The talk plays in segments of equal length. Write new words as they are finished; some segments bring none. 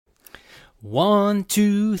1,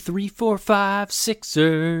 2, 3, 4, 5,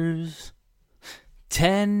 Sixers.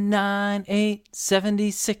 10, 9, 8,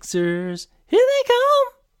 76ers. Here they come.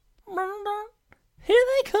 Here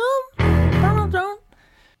they come.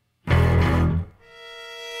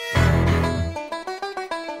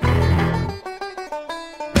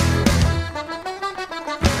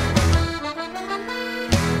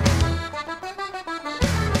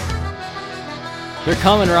 They're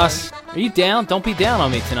coming, Russ. Are you down? Don't be down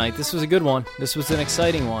on me tonight. This was a good one. This was an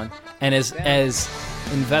exciting one. And as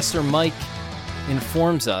investor Mike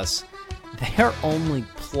informs us, they are only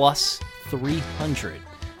plus 300,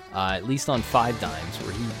 at least on 5 dimes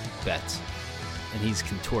where he bets. And he's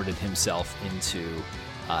contorted himself into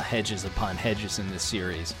hedges upon hedges in this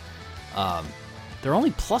series. They're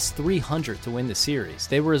only plus 300 to win the series.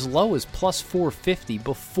 They were as low as plus 450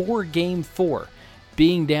 before Game 4,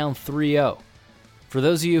 being down 3-0. For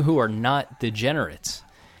those of you who are not degenerates,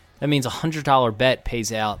 that means a $100 bet pays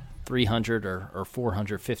out $300 or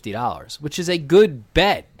 $450, which is a good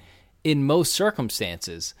bet in most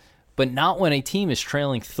circumstances, but not when a team is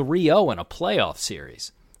trailing 3-0 in a playoff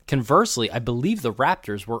series. Conversely, I believe the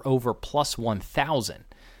Raptors were over plus 1,000.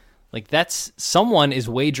 Like, that's someone is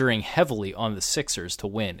wagering heavily on the Sixers to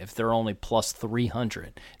win if they're only plus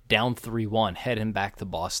 300, down 3-1, heading back to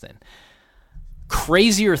Boston.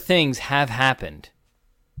 Crazier things have happened.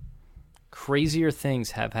 Crazier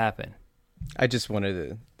things have happened. I just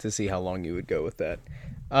wanted to see how long you would go with that.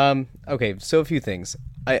 Okay, so a few things.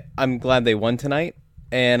 I'm glad they won tonight,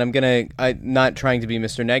 and I'm not trying to be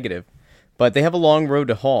Mr. Negative, but they have a long road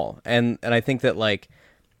to haul, and I think that, like,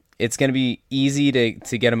 it's going to be easy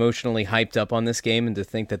to get emotionally hyped up on this game and to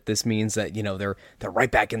think that this means that, you know, they're right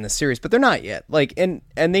back in the series, but they're not yet. Like, and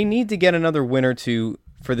they need to get another win or two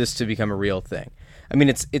for this to become a real thing. I mean,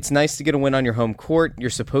 it's nice to get a win on your home court. You're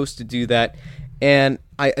supposed to do that. And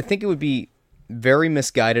I think it would be very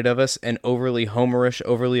misguided of us and overly homerish,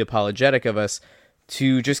 overly apologetic of us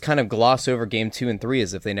to just kind of gloss over Game 2 and 3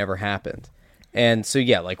 as if they never happened. And so,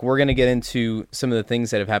 yeah, like, we're going to get into some of the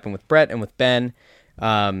things that have happened with Brett and with Ben.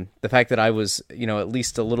 The fact that I was, you know, at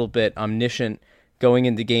least a little bit omniscient going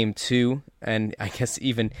into Game 2, and I guess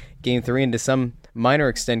even Game 3, and to some minor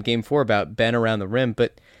extent Game 4 about Ben around the rim.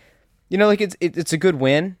 But, you know, like, it's a good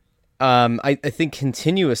win. I think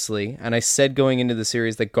continuously, and I said going into the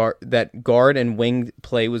series that guard and wing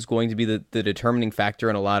play was going to be the determining factor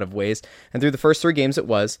in a lot of ways. And through the first 3 games it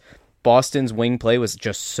was. Boston's wing play was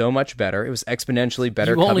just so much better. It was exponentially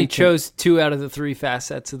better. You only chose 2 out of the 3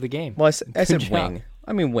 facets of the game. Well, I said wing.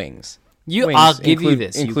 I mean wings. Wings I'll give you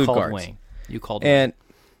this. You called guards. Wing. You called and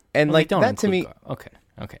wing. And well, like that to me. Guard.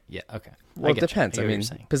 Okay. Yeah. Okay. Well, it depends. I mean,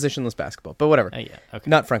 positionless basketball, but whatever. Yeah. Okay.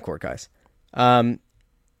 Not front court guys.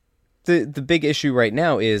 The big issue right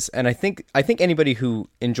now is, and I think anybody who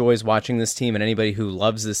enjoys watching this team and anybody who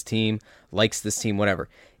loves this team, likes this team, whatever,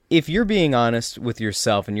 if you're being honest with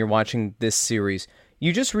yourself and you're watching this series,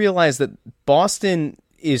 you just realize that Boston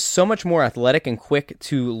is so much more athletic and quick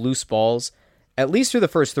to loose balls, at least through the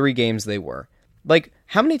first 3 games they were. Like,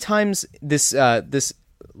 how many times this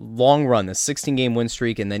long run, this 16-game win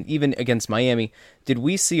streak, and then even against Miami, did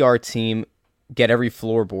we see our team get every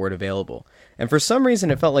floorboard available? And for some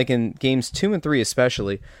reason, it felt like in games 2 and 3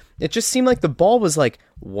 especially, it just seemed like the ball was like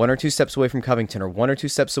 1 or 2 steps away from Covington or 1 or 2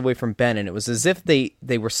 steps away from Ben, and it was as if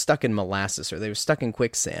they were stuck in molasses or they were stuck in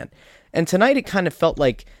quicksand. And tonight it kind of felt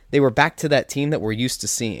like they were back to that team that we're used to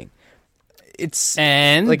seeing.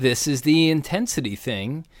 And like, this is the intensity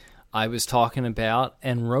thing I was talking about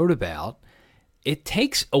and wrote about. It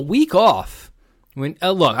takes a week off. When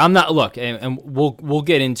and we'll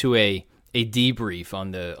get into a debrief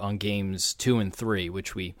on games 2 and 3,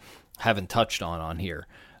 which we haven't touched on here.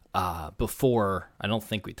 Before, I don't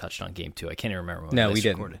think we touched on Game 2. I can't even remember when we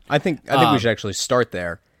didn't. Recorded. I think we should actually start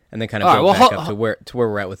there and then kind of go back up to where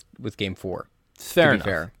we're at with Game 4. Fair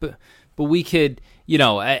enough. But we could, you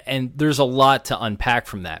know, and there's a lot to unpack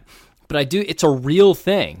from that. But it's a real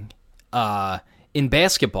thing in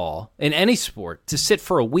basketball, in any sport, to sit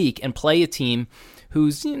for a week and play a team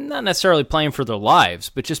who's not necessarily playing for their lives,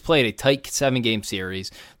 but just played a tight 7-game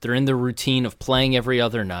series. They're in the routine of playing every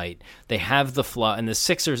other night. They have the flow. And the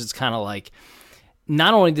Sixers, it's kind of like,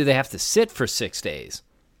 not only did they have to sit for 6 days,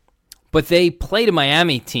 but they played a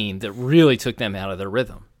Miami team that really took them out of their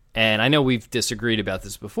rhythm. And I know we've disagreed about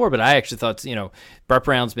this before, but I actually thought, you know, Brett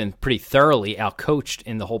Brown's been pretty thoroughly outcoached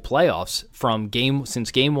in the whole playoffs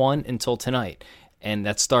since Game 1 until tonight. And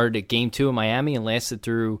that started at Game 2 in Miami and lasted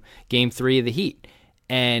through Game 3 of the Heat.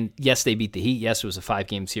 And yes, they beat the Heat. Yes, it was a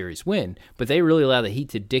 5-game series win, but they really allowed the Heat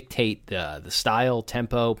to dictate the style,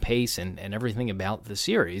 tempo, pace, and everything about the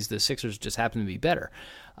series. The Sixers just happened to be better.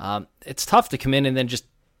 It's tough to come in and then just,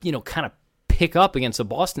 kind of pick up against a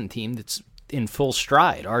Boston team that's in full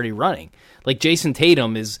stride, already running. Like Jason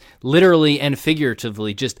Tatum is literally and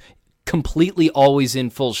figuratively just completely always in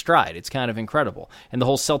full stride. It's kind of incredible. And the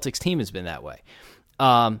whole Celtics team has been that way.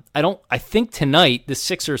 I think tonight the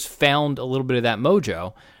Sixers found a little bit of that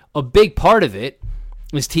mojo. A big part of it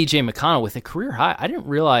was TJ McConnell with a career high. I didn't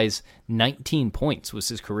realize 19 points was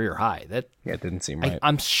his career high. That it didn't seem right.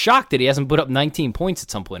 I'm shocked that he hasn't put up 19 points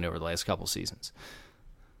at some point over the last couple seasons.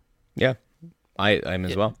 Yeah, I'm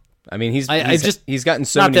as well. I mean, he's gotten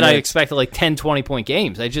so not many that I minutes. expected like 10, 20-point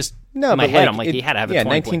games. I just No, in my but head, like, I'm like, he had to have a 20-point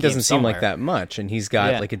 19 doesn't game seem somewhere. like that much, and he's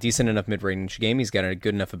got Yeah. like a decent enough mid-range game. He's got a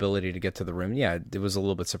good enough ability to get to the rim. Yeah, it was a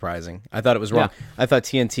little bit surprising. I thought it was wrong. Yeah. I thought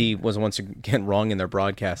TNT was once again wrong in their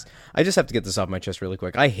broadcast. I just have to get this off my chest really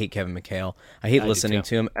quick. I hate Kevin McHale. I hate listening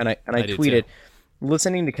to him, and I do tweeted. too.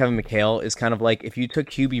 Listening to Kevin McHale is kind of like if you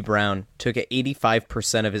took Hubie Brown, took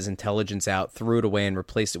 85% of his intelligence out, threw it away, and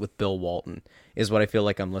replaced it with Bill Walton, is what I feel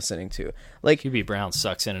like I'm listening to. Like QB Brown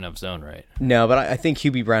sucks in and of his own right. No, but I think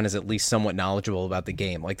Hubie Brown is at least somewhat knowledgeable about the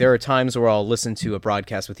game. Like there are times where I'll listen to a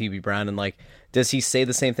broadcast with Hubie Brown and like, does he say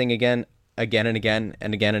the same thing again and again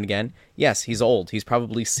and again and again? Yes, he's old. He's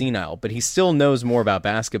probably senile, but he still knows more about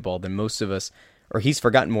basketball than most of us, or he's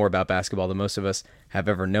forgotten more about basketball than most of us have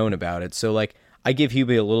ever known about it. So like, I give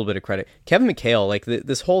Hubie a little bit of credit. Kevin McHale, like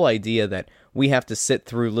this whole idea that we have to sit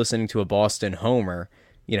through listening to a Boston homer,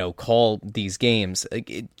 call these games,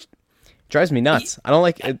 it drives me nuts. I don't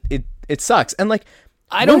like it. It sucks. And like,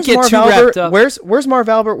 I don't get Marv too Albert? wrapped up. Where's Marv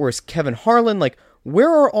Albert? Where's Kevin Harlan? Like, where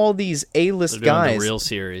are all these A-list They're doing guys? the real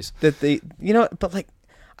series. That they, but like,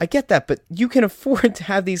 I get that, but you can afford to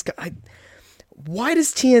have these guys. Why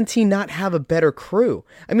does TNT not have a better crew?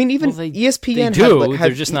 I mean, even ESPN they do. had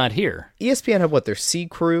They're just not here. ESPN had their C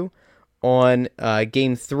crew on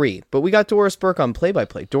Game 3, but we got Doris Burke on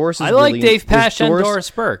play-by-play. Doris is I like really, Dave Pash and Doris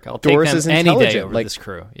Burke. I'll take Doris them is any day intelligent. over Like, this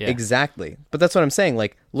crew. Yeah. Exactly. But that's what I'm saying.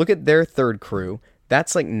 Like, look at their third crew.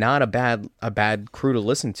 That's like not a bad crew to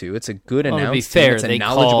listen to. It's a good Well, to announce be team. fair, It's a they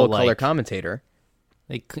knowledgeable call, color like- commentator.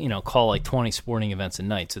 They call like 20 sporting events a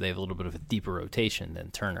night, so they have a little bit of a deeper rotation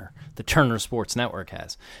than Turner. The Turner Sports Network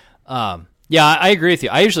has. Yeah, I agree with you.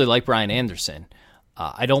 I usually like Brian Anderson.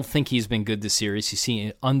 I don't think he's been good this series. He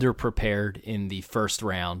seemed underprepared in the first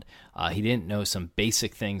round. He didn't know some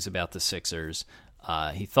basic things about the Sixers.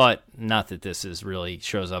 He thought, not that this is really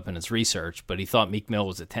shows up in his research, but he thought Meek Mill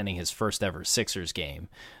was attending his first ever Sixers game.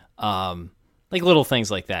 Like little things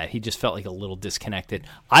like that. He just felt like a little disconnected.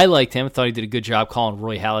 I liked him. Thought he did a good job calling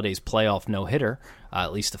Roy Halladay's playoff no-hitter,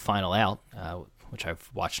 at least the final out, which I've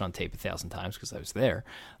watched on tape 1,000 times because I was there.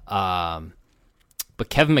 But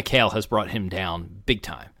Kevin McHale has brought him down big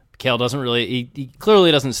time. McHale doesn't really, he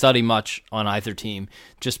clearly doesn't study much on either team,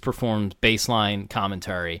 just performs baseline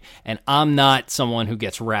commentary. And I'm not someone who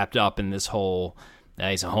gets wrapped up in this whole,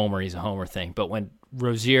 he's a homer thing. But when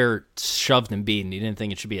Rozier shoved Embiid and he didn't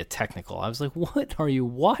think it should be a technical, I was like, what are you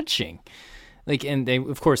watching? Like, and they,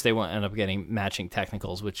 of course, they won't end up getting matching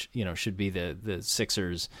technicals, which, should be the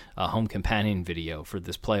Sixers home companion video for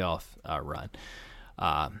this playoff run.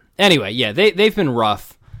 Anyway, yeah, they've been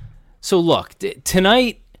rough. So look,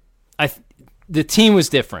 tonight, the team was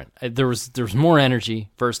different. There was more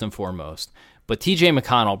energy, first and foremost. But TJ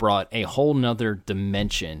McConnell brought a whole nother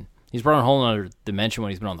dimension. He's brought a whole nother dimension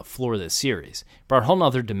when he's been on the floor of this series. Brought a whole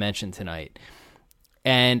nother dimension tonight.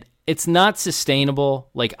 And it's not sustainable.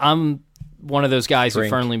 Like, I'm one of those guys who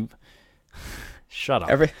firmly... Shut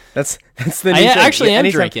up. That's the new I thing. actually am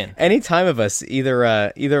drinking. Anytime of us, either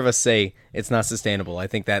of us say it's not sustainable, I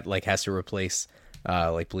think that like has to replace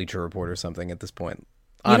like Bleacher Report or something at this point.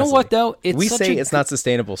 Honestly. You know what, though? We say it's not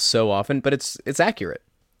sustainable so often, but it's accurate.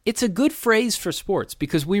 It's a good phrase for sports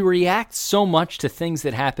because we react so much to things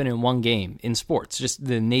that happen in one game in sports, just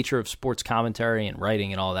the nature of sports commentary and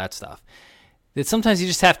writing and all that stuff, that sometimes you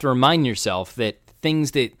just have to remind yourself that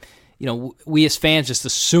things that, we as fans just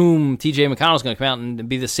assume TJ McConnell's going to come out and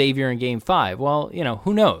be the savior in Game 5. Well,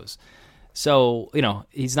 who knows? So,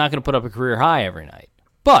 he's not going to put up a career high every night.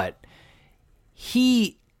 But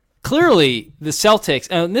he clearly, the Celtics,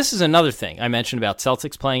 and this is another thing I mentioned about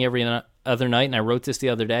Celtics playing every other night, and I wrote this the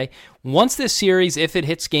other day. Once this series, if it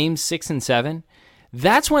hits games 6 and 7,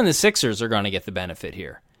 that's when the Sixers are going to get the benefit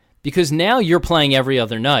here. Because now you're playing every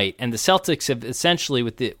other night, and the Celtics have essentially,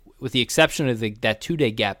 with the exception of that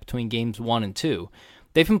 2-day gap between games 1 and 2,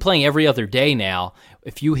 they've been playing every other day now.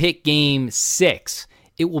 If you hit game 6,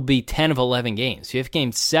 it will be 10 of 11 games. If you hit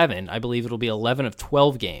game 7, I believe it'll be 11 of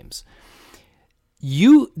 12 games.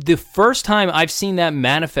 The first time I've seen that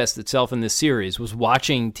manifest itself in this series was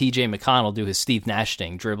watching TJ McConnell do his Steve Nash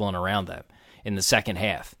thing, dribbling around them. in the second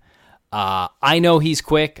half. I know he's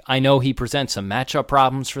quick. I know he presents some matchup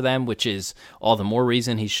problems for them, which is all the more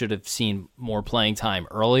reason he should have seen more playing time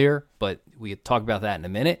earlier, but we could talk about that in a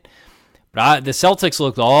minute. But the Celtics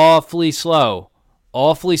looked awfully slow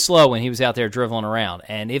when he was out there dribbling around,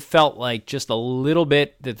 and it felt like just a little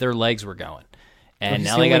bit that their legs were going. And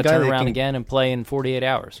now they got to turn around again and play in 48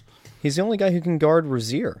 hours. He's the only guy who can guard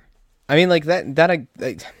Rozier. I mean, like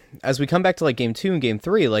that as we come back to like game 2 and game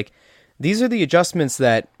 3, like these are the adjustments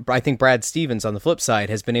that I think Brad Stevens on the flip side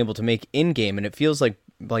has been able to make in game, and it feels like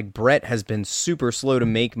Brett has been super slow to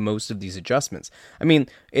make most of these adjustments. I mean,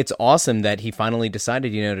 it's awesome that he finally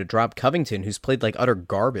decided, to drop Covington, who's played like utter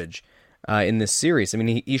garbage in this series. I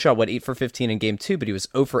mean, he shot 8 for 15 in game 2, but he was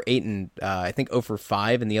 0 for 8 and I think 0 for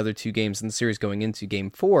 5 in the other 2 games in the series going into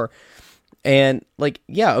game 4. And like,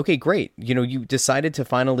 yeah, okay, great. You decided to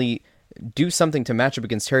finally do something to match up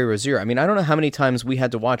against Terry Rozier. I mean, I don't know how many times we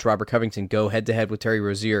had to watch Robert Covington go head-to-head with Terry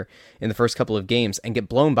Rozier in the first couple of games and get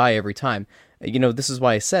blown by every time. This is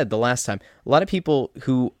why I said the last time, a lot of people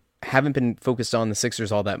who haven't been focused on the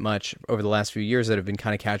Sixers all that much over the last few years that have been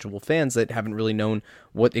kind of casual fans that haven't really known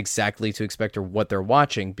what exactly to expect or what they're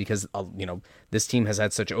watching because, this team has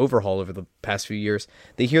had such overhaul over the past few years.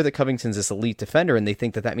 They hear that Covington's this elite defender and they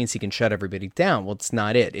think that means he can shut everybody down. Well, it's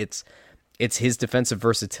not it. It's his defensive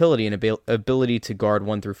versatility and ability to guard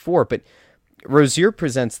 1 through 4. But Rozier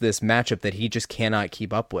presents this matchup that he just cannot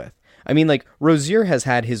keep up with. I mean, like, Rozier has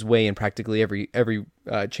had his way in practically every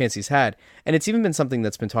chance he's had. And it's even been something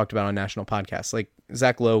that's been talked about on national podcasts. Like,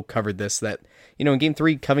 Zach Lowe covered this, that, in game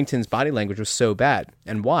 3, Covington's body language was so bad.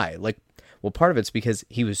 And why? Like, well, part of it's because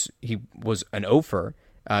he was an offer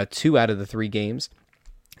 2 out of the 3 games.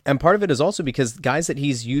 And part of it is also because guys that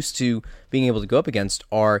he's used to being able to go up against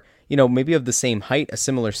are, maybe of the same height, a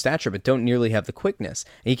similar stature, but don't nearly have the quickness.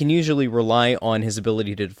 And he can usually rely on his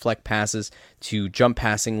ability to deflect passes, to jump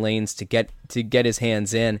passing lanes, to get his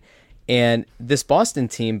hands in. And this Boston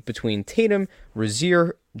team, between Tatum,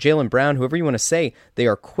 Rozier, Jaylen Brown, whoever you want to say, they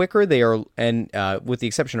are quicker. They are, and with the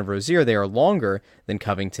exception of Rozier, they are longer than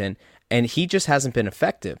Covington. And he just hasn't been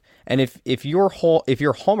effective. And if your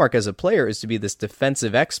hallmark as a player is to be this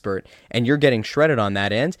defensive expert and you're getting shredded on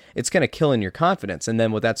that end, it's going to kill in your confidence. And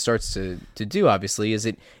then what that starts to do, obviously, is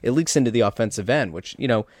it leaks into the offensive end, which,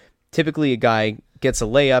 typically a guy gets a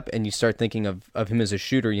layup and you start thinking of him as a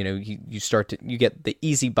shooter. You get the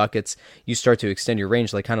easy buckets. You start to extend your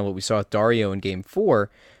range, like kind of what we saw with Dario in game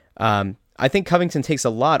 4. I think Covington takes a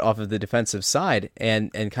lot off of the defensive side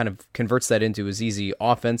and kind of converts that into his easy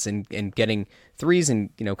offense and getting threes and,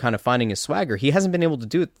 kind of finding his swagger. He hasn't been able to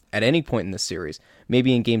do it at any point in this series.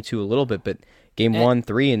 Maybe in game 2 a little bit, but game 1,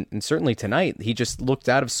 3, and certainly tonight, he just looked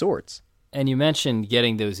out of sorts. And you mentioned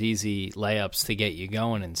getting those easy layups to get you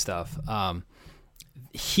going and stuff.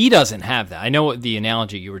 He doesn't have that. I know the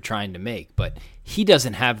analogy you were trying to make, but he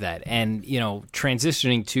doesn't have that. And,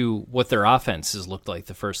 transitioning to what their offense has looked like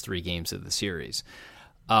the first 3 games of the series,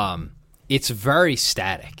 it's very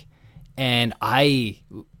static. And I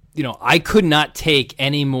could not take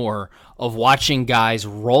any more of watching guys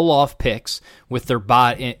roll off picks with their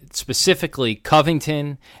body, specifically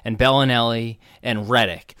Covington and Bellinelli and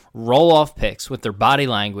Redick, roll off picks with their body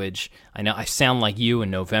language. I know I sound like you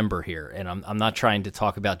in November here, and I'm not trying to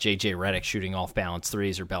talk about J.J. Redick shooting off balance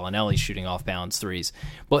threes or Bellinelli shooting off balance threes,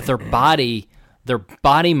 but their body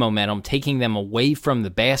momentum taking them away from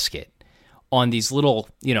the basket on these little,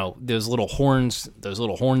 those little horns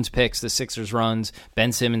picks the Sixers runs.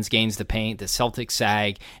 Ben Simmons gains the paint, the Celtics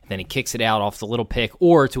sag, and then he kicks it out off the little pick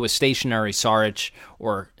or to a stationary Saric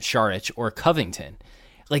or Covington.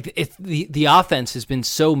 Like the offense has been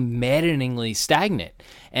so maddeningly stagnant.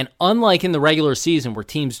 And unlike in the regular season where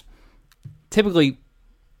teams typically,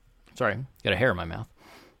 got a hair in my mouth,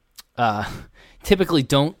 typically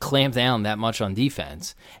don't clamp down that much on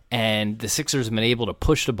defense. And the Sixers have been able to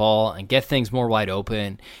push the ball and get things more wide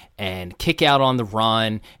open and kick out on the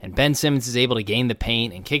run. And Ben Simmons is able to gain the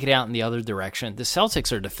paint and kick it out in the other direction. The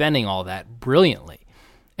Celtics are defending all that brilliantly.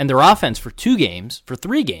 And their offense for 3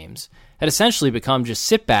 games, had essentially become just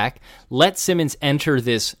sit back, let Simmons enter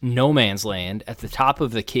this no man's land at the top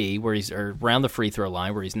of the key or around the free throw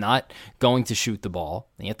line where he's not going to shoot the ball.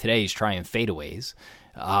 And yet today he's trying fadeaways.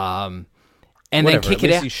 And whatever, then kick at it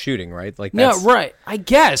least out. He's shooting, right? Like yeah, right. I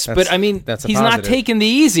guess, but I mean, he's not taking the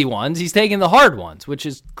easy ones. He's taking the hard ones, which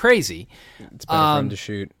is crazy. It's better for him to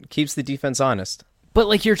shoot. Keeps the defense honest. But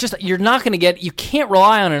like you're not going to get, you can't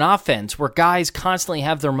rely on an offense where guys constantly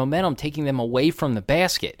have their momentum taking them away from the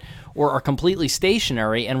basket or are completely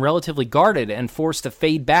stationary and relatively guarded and forced to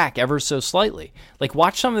fade back ever so slightly. Like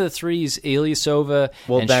watch some of the threes Ilyasova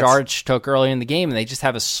and Saric took early in the game, and they just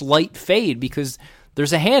have a slight fade because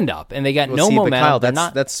there's a hand up and they got no momentum. But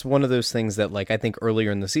Kyle, that's one of those things that like I think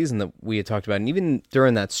earlier in the season that we had talked about, and even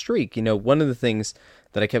during that streak, one of the things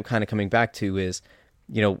that I kept kind of coming back to is,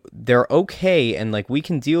 they're okay, and like we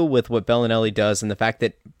can deal with what Bellinelli does and the fact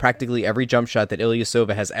that practically every jump shot that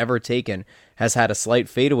Ilyasova has ever taken has had a slight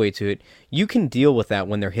fadeaway to it. You can deal with that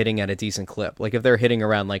when they're hitting at a decent clip. Like if they're hitting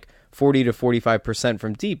around like 40 to 45%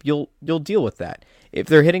 from deep, you'll deal with that. If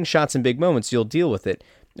they're hitting shots in big moments, you'll deal with it.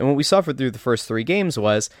 And what we saw through the first 3 games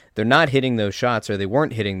was they're not hitting those shots, or they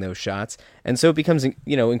weren't hitting those shots, and so it becomes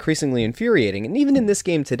increasingly infuriating. And even in this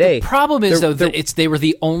game today, the problem is they were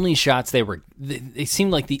the only shots they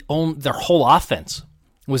seemed like their whole offense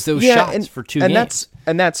was those shots for 2 games.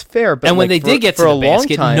 And that's fair. But when they did get to the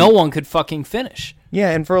basket, no one could fucking finish.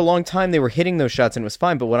 Yeah, and for a long time they were hitting those shots and it was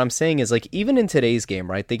fine. But what I'm saying is, like, even in today's game,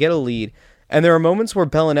 right, they get a lead, and there are moments where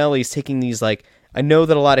Bellinelli's taking these, like, I know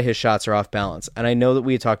that a lot of his shots are off balance, and I know that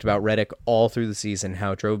we had talked about Redick all through the season,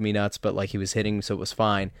 how it drove me nuts, but like he was hitting, so it was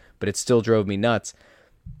fine, but it still drove me nuts.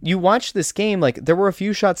 You watch this game, like there were a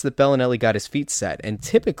few shots that Bellinelli got his feet set, and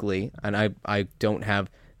typically, and I don't have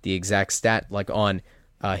the exact stat like on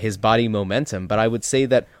his body momentum, but I would say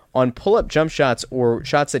that on pull-up jump shots or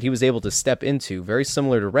shots that he was able to step into, very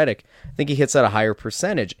similar to Redick, I think he hits at a higher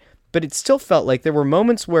percentage. But it still felt like there were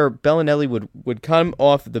moments where Bellinelli would come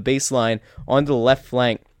off the baseline onto the left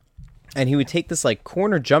flank, and he would take this like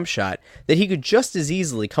corner jump shot that he could just as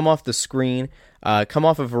easily come off the screen, come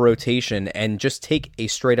off of a rotation, and just take a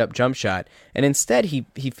straight-up jump shot. And instead, he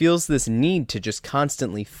feels this need to just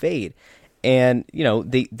constantly fade. And,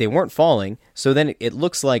 they weren't falling, so then it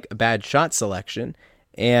looks like a bad shot selection.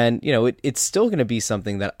 And, it's still going to be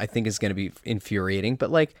something that I think is going to be infuriating, but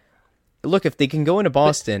like, look, if they can go into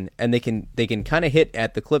Boston and they can kind of hit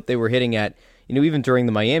at the clip they were hitting at, even during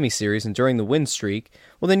the Miami series and during the win streak,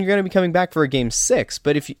 well, then you're going to be coming back for a game 6.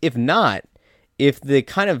 But if not, if the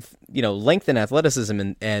kind of, length and athleticism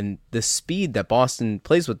and the speed that Boston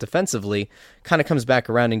plays with defensively kind of comes back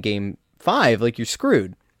around in game 5, like you're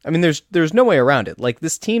screwed. I mean, there's no way around it. Like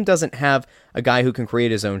this team doesn't have a guy who can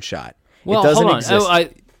create his own shot. Well, it doesn't hold on. exist.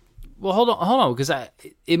 Hold on, because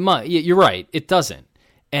it might. You're right. It doesn't.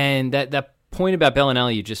 And that point about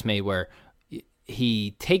Bellinelli you just made, where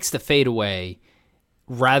he takes the fade away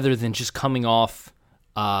rather than just coming off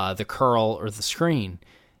the curl or the screen,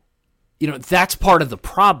 that's part of the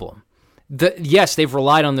problem. Yes, they've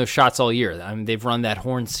relied on those shots all year. I mean, they've run that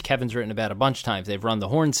horn. Kevin's written about a bunch of times. They've run the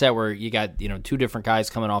horn set where you got 2 different guys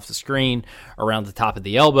coming off the screen around the top of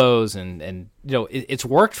the elbows, and it's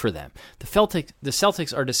worked for them. The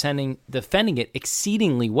Celtics are defending it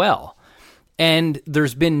exceedingly well. And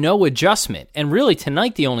there's been no adjustment. And really,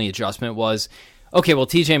 tonight, the only adjustment was, okay, well,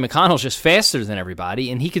 TJ McConnell's just faster than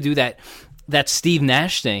everybody, and he could do that Steve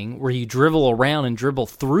Nash thing where you dribble around and dribble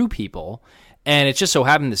through people. And it just so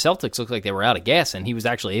happened the Celtics looked like they were out of gas, and he was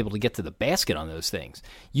actually able to get to the basket on those things.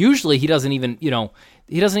 Usually, he doesn't even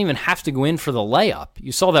have to go in for the layup.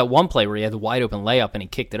 You saw that one play where he had the wide open layup, and he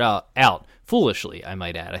kicked it out foolishly, I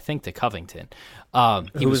might add, I think to Covington.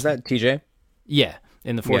 Who was that, TJ? Yeah.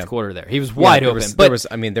 In the fourth quarter there. He was wide open.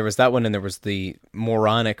 There was that one, and there was the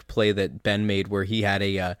moronic play that Ben made where he had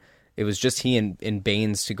it was just he and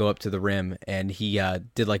Baines to go up to the rim, and he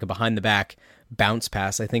did like a behind-the-back bounce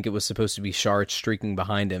pass. I think it was supposed to be Saric streaking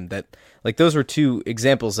behind him. That, like, those were 2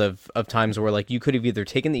 examples of times where, like, you could have either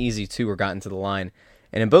taken the easy 2 or gotten to the line.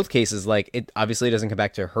 And in both cases, like, it obviously doesn't come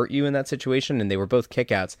back to hurt you in that situation, and they were both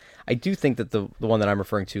kickouts. I do think that the one that I'm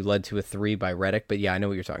referring to led to a 3 by Redick, but yeah, I know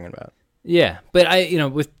what you're talking about. Yeah, but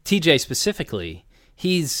with TJ specifically,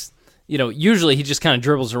 he's, usually he just kind of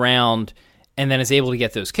dribbles around and then is able to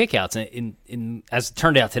get those kickouts. And as it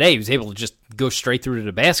turned out today, he was able to just go straight through to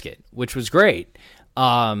the basket, which was great.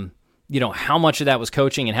 How much of that was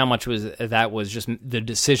coaching and how much was just the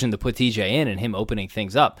decision to put TJ in and him opening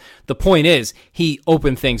things up. The point is, he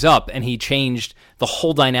opened things up and he changed the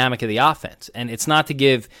whole dynamic of the offense. And it's not to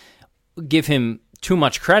give him too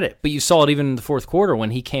much credit, but you saw it even in the fourth quarter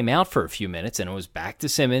when he came out for a few minutes and it was back to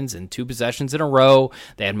Simmons and 2 possessions in a row.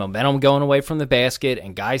 They had momentum going away from the basket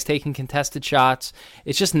and guys taking contested shots.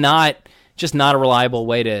 It's just not a reliable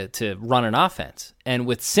way to run an offense. And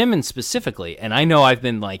with Simmons specifically, and I know I've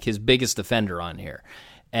been like his biggest defender on here,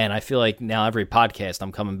 and I feel like now every podcast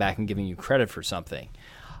I'm coming back and giving you credit for something.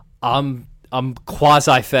 I'm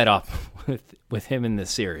quasi fed up with him in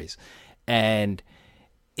this series. And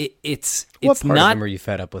it's What part not. of him are you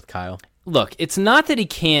fed up with, Kyle? Look, it's not that he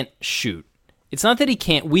can't shoot. It's not that he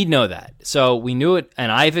can't. We know that. So we knew it,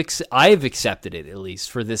 and I've accepted it, at least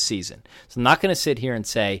for this season. So I'm not going to sit here and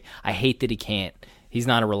say, I hate that he can't. He's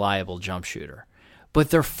not a reliable jump shooter. But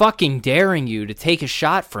they're fucking daring you to take a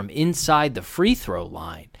shot from inside the free throw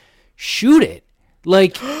line. Shoot it.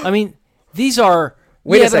 Like, I mean, these are...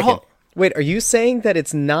 Wait a second. Wait, are you saying that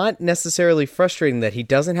it's not necessarily frustrating that he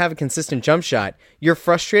doesn't have a consistent jump shot? You're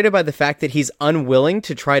frustrated by the fact that he's unwilling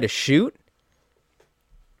to try to shoot?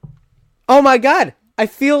 Oh my God, I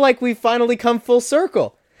feel like we've finally come full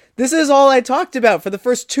circle. This is all I talked about for the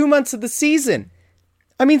first 2 months of the season.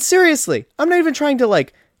 I mean, seriously, I'm not even trying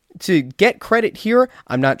to get credit here.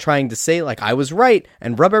 I'm not trying to say like I was right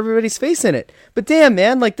and rub everybody's face in it. But damn,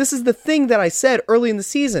 man, like this is the thing that I said early in the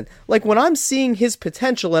season. Like when I'm seeing his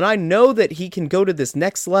potential and I know that he can go to this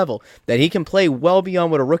next level, that he can play well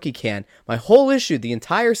beyond what a rookie can, my whole issue the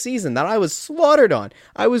entire season that I was slaughtered on,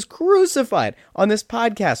 I was crucified on this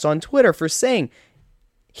podcast, on Twitter for saying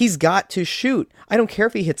he's got to shoot. I don't care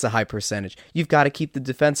if he hits a high percentage. You've got to keep the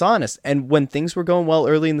defense honest. And when things were going well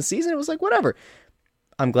early in the season, it was like, whatever.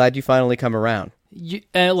 I'm glad you finally come around.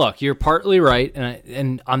 Look, you're partly right,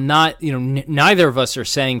 and I'm not. Neither of us are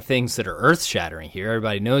saying things that are earth-shattering here.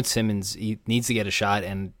 Everybody knows Simmons needs to get a shot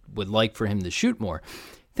and would like for him to shoot more.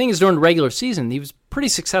 Thing is, during the regular season, he was pretty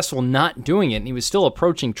successful not doing it, and he was still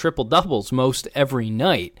approaching triple doubles most every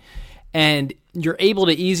night. And you're able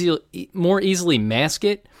to more easily mask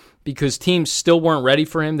it because teams still weren't ready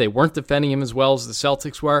for him. They weren't defending him as well as the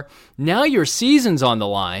Celtics were. Now your season's on the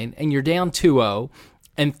line, and you're down 2-0.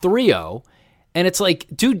 And 3-0, and it's like,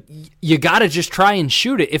 dude, you got to just try and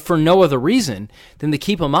shoot it, if for no other reason than to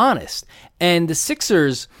keep them honest. And the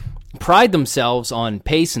Sixers pride themselves on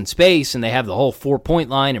pace and space, and they have the whole 4-point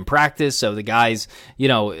line in practice, so the guys,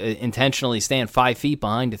 intentionally stand 5 feet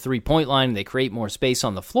behind the 3-point line, and they create more space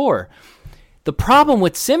on the floor. The problem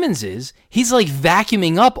with Simmons is he's like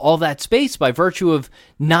vacuuming up all that space by virtue of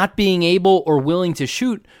not being able or willing to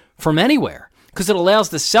shoot from anywhere. Because it allows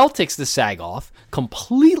the Celtics to sag off,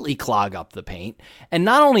 completely clog up the paint, and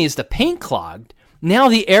not only is the paint clogged, now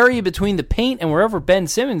the area between the paint and wherever Ben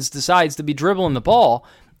Simmons decides to be dribbling the ball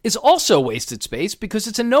is also wasted space because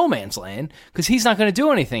it's a no man's land because he's not going to do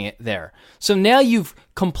anything there. So now you've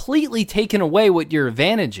completely taken away what your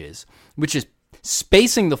advantage is, which is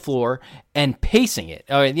spacing the floor and pacing it.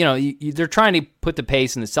 They're trying to put the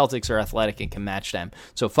pace, and the Celtics are athletic and can match them,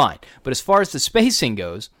 so fine. But as far as the spacing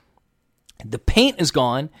goes, the paint is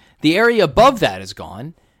gone, the area above that is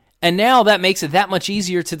gone, and now that makes it that much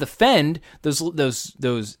easier to defend those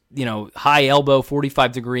high elbow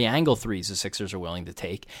 45-degree angle threes the Sixers are willing to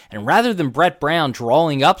take. And rather than Brett Brown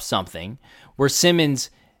drawing up something where Simmons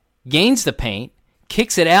gains the paint,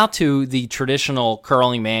 kicks it out to the traditional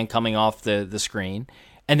curling man coming off the screen,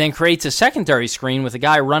 and then creates a secondary screen with a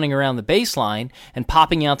guy running around the baseline and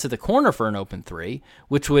popping out to the corner for an open three,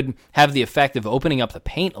 which would have the effect of opening up the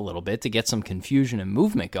paint a little bit to get some confusion and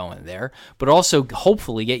movement going there, but also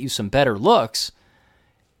hopefully get you some better looks.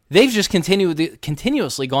 They've just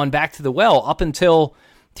continuously gone back to the well up until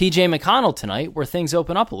TJ McConnell tonight, where things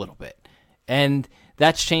open up a little bit. And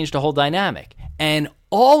that's changed the whole dynamic. And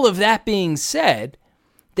all of that being said,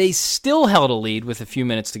 they still held a lead with a few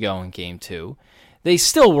minutes to go in Game 2. They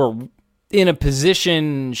still were in a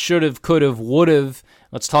position, should have, could have, would have.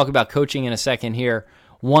 Let's talk about coaching in a second here.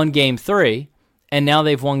 Won Game 3, and now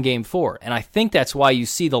they've won Game 4. And I think that's why you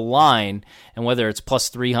see the line, and whether it's plus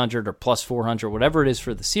 300 or plus 400, whatever it is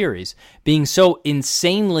for the series, being so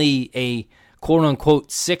insanely a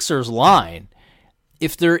quote-unquote Sixers line.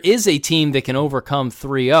 If there is a team that can overcome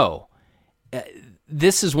 3-0,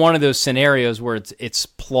 this is one of those scenarios where it's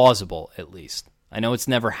plausible, at least. I know it's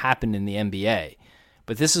never happened in the NBA.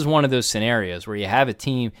 But this is one of those scenarios where you have a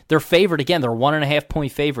team, they're favored again. They're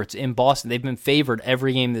 1.5-point favorites in Boston. They've been favored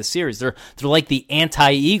every game this series. They're like the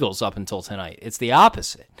anti-Eagles up until tonight. It's the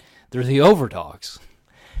opposite. They're the overdogs.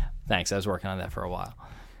 Thanks. I was working on that for a while.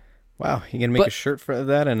 Wow. You going to make a shirt for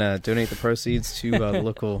that and donate the proceeds to the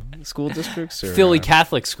local school districts? Or, Philly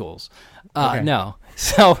Catholic schools. Okay. No.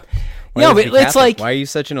 So... No, but it's like... Why are you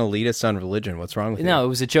such an elitist on religion? What's wrong with you? No, it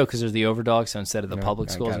was a joke because there's the overdogs, so instead of the public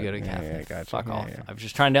schools, you go to Catholic. Yeah, gotcha. Fuck off. Yeah. I was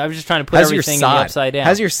just trying to put everything in the upside down.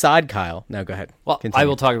 How's your sod, Kyle? No, go ahead. Well, continue. I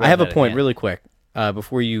will talk about that. I have a point really quick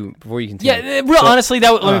before you continue. Yeah, honestly,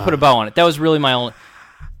 let me put a bow on it. That was really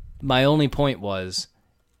my only point was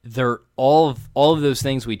all of those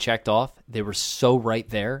things we checked off, they were so right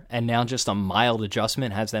there, and now just a mild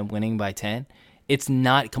adjustment has them winning by 10. It's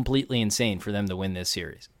not completely insane for them to win this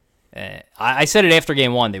series. I said it after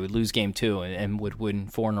Game 1, they would lose Game 2 and would win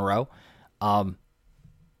 4 in a row.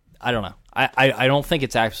 I don't know. I don't think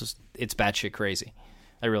it's batshit crazy.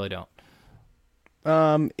 I really don't.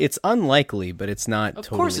 It's unlikely, but it's not. Of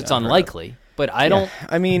course, it's unlikely, but I don't.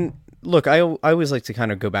 I mean, look, I always like to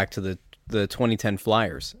kind of go back to the 2010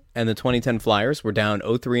 Flyers, and the 2010 Flyers were down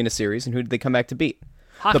 0-3 in a series, and who did they come back to beat?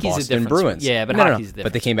 Hockey's the Boston a different Bruins. Yeah, but no, hockey's no, different.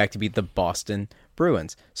 But they came back to beat the Boston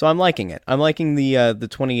Bruins. So I'm liking it. I'm liking the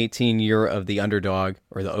 2018 year of the underdog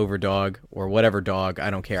or the overdog or whatever dog.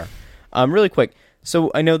 I don't care. Really quick.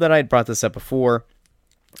 So I know that I had brought this up before,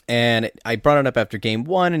 and I brought it up after Game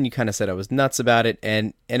 1, and you kind of said I was nuts about it,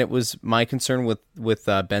 and it was my concern with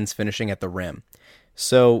Ben's finishing at the rim.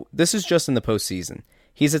 So this is just in the postseason.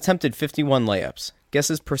 He's attempted 51 layups. Guess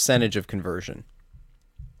his percentage of conversion.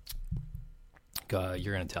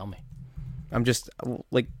 You're going to tell me. I'm just,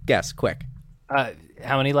 guess, quick.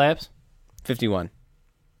 How many layups? 51.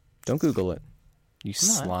 Don't Google it. You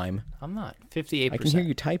slime. I'm not. 58%. I can hear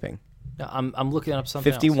you typing. No, I'm looking up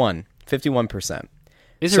something 51. else. 51%.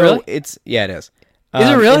 Is it really? It is. Is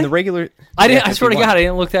it really? In the regular... I swear to God, I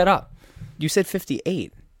didn't look that up. You said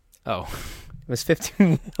 58. Oh. It was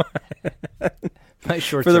 51.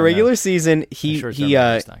 For the regular season, he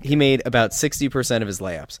made about 60% of his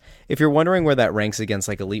layups. If you're wondering where that ranks against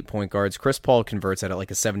elite point guards, Chris Paul converts at a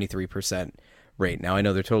 73% rate. Now I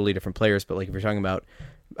know they're totally different players, but if you're talking about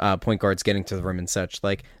point guards getting to the rim and such,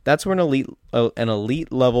 that's where an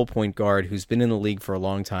elite level point guard who's been in the league for a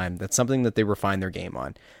long time. That's something that they refine their game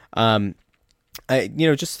on.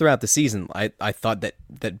 Just throughout the season, I thought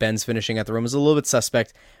that Ben's finishing at the rim was a little bit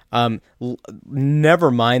suspect.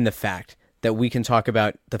 Never mind the fact that we can talk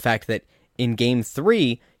about the fact that in Game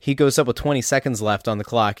 3, he goes up with 20 seconds left on the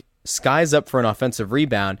clock, skies up for an offensive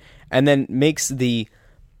rebound, and then makes the,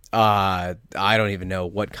 I don't even know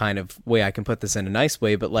what kind of way I can put this in a nice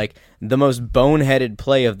way, but the most boneheaded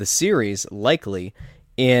play of the series, likely,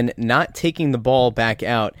 in not taking the ball back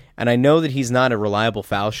out. And I know that he's not a reliable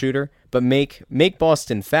foul shooter, but make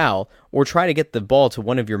Boston foul, or try to get the ball to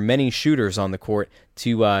one of your many shooters on the court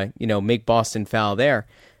to, make Boston foul there.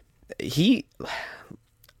 He,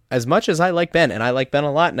 as much as I like Ben, and I like Ben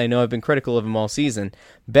a lot, and I know I've been critical of him all season,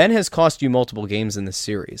 Ben has cost you multiple games in this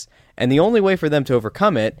series. And the only way for them to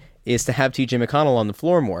overcome it is to have TJ McConnell on the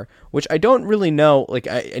floor more, which I don't really know.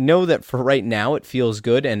 I know that for right now it feels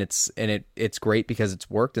good, and it's great because it's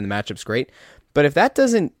worked and the matchup's great. But if that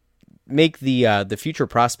doesn't make the future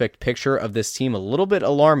prospect picture of this team a little bit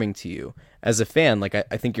alarming to you as a fan,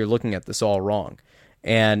 I think you're looking at this all wrong.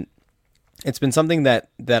 And it's been something that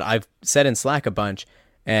I've said in Slack a bunch,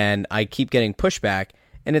 and I keep getting pushback.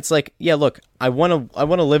 And it's look, I want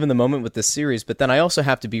to live in the moment with this series, but then I also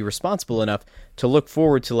have to be responsible enough to look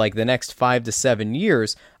forward to the next 5 to 7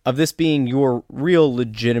 years of this being your real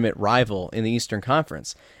legitimate rival in the Eastern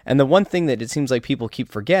Conference. And the one thing that it seems like people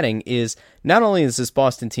keep forgetting is not only is this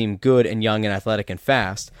Boston team good and young and athletic and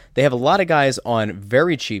fast, they have a lot of guys on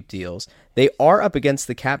very cheap deals. They are up against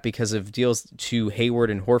the cap because of deals to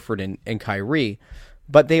Hayward and Horford and Kyrie,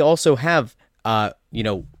 but they also have,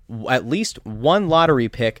 at least one lottery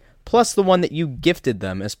pick plus the one that you gifted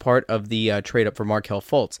them as part of the trade up for Markelle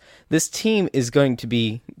Fultz. This team is going to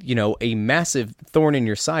be, a massive thorn in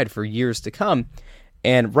your side for years to come.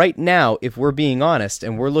 And right now, if we're being honest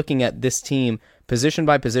and we're looking at this team position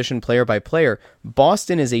by position, player by player,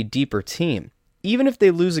 Boston is a deeper team. Even if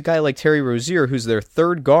they lose a guy like Terry Rozier, who's their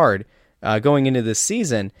third guard going into this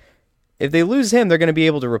season, if they lose him, they're going to be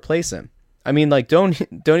able to replace him. I mean, don't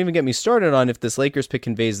even get me started on if this Lakers pick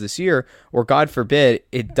conveys this year, or God forbid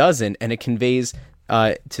it doesn't, and it conveys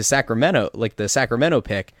to Sacramento, the Sacramento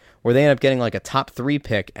pick, where they end up getting a top 3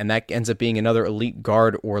 pick, and that ends up being another elite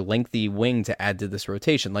guard or lengthy wing to add to this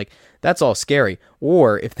rotation. That's all scary.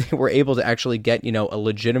 Or if they were able to actually get, a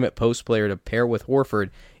legitimate post player to pair with Horford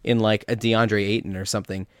in a DeAndre Ayton or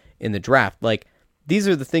something in the draft, these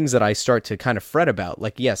are the things that I start to kind of fret about.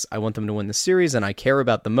 Yes, I want them to win the series, and I care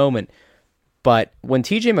about the moment. But when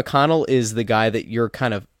TJ McConnell is the guy that you're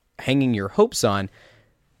kind of hanging your hopes on,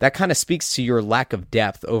 that kind of speaks to your lack of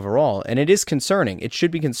depth overall. And it is concerning. It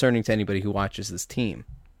should be concerning to anybody who watches this team.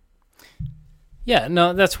 Yeah,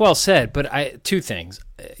 no, that's well said. But two things.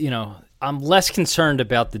 I'm less concerned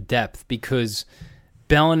about the depth because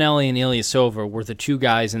Bellinelli and Ilyasova were the two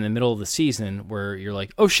guys in the middle of the season where you're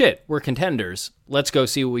like, oh shit, we're contenders. Let's go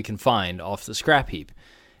see what we can find off the scrap heap.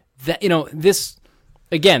 That this...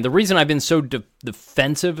 Again, the reason I've been so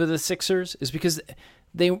defensive of the Sixers is because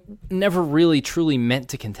they never really truly meant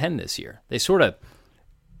to contend this year. They sort of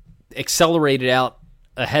accelerated out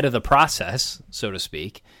ahead of the process, so to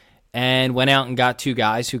speak, and went out and got two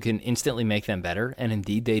guys who can instantly make them better, and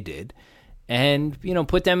indeed they did. and,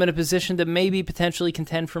 put them in a position to maybe potentially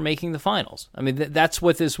contend for making the finals. I mean, that's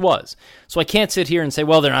what this was. So I can't sit here and say,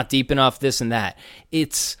 well, they're not deep enough, this and that.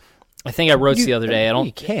 I think I wrote the other day.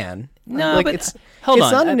 You can. No, but it's hold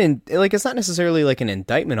on. Not it's not necessarily like an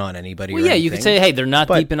indictment on anybody. Well, or anything. You could say, hey, they're not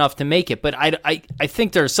deep enough to make it. But I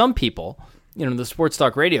think there are some people, the sports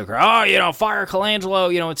talk radio crowd, fire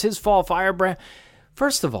Colangelo, it's his fault, fire Brown.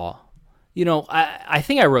 First of all, I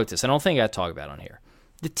think I wrote this. I don't think I talk about it on here.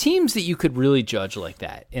 The teams that you could really judge like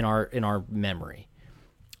that in our memory,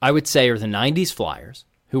 I would say, are the 90s Flyers,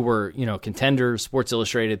 who were, contenders. Sports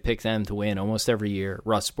Illustrated picked them to win almost every year.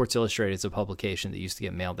 Russ, Sports Illustrated is a publication that used to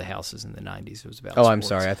get mailed to houses in the 90s. It was about sports. I'm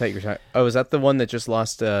sorry. I thought you were talking... Oh, is that the one that just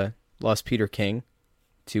lost Peter King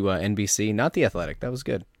to NBC? Not The Athletic. That was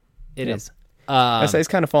good. It is. It's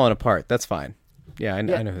kind of falling apart. That's fine. Yeah, I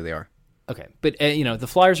know who they are. Okay, but the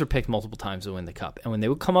Flyers were picked multiple times to win the Cup, and when they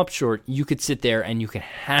would come up short, you could sit there and you could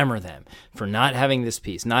hammer them for not having this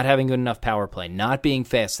piece, not having good enough power play, not being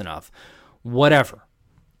fast enough, whatever.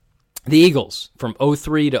 The Eagles, from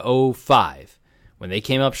 2003 to 2005, when they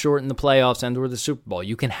came up short in the playoffs and or the Super Bowl,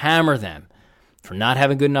 you can hammer them for not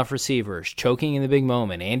having good enough receivers, choking in the big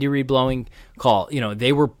moment, Andy Reid blowing call.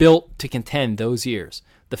 They were built to contend those years.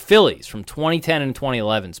 The Phillies from 2010 and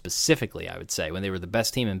 2011 specifically, I would say, when they were the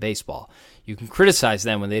best team in baseball. You can criticize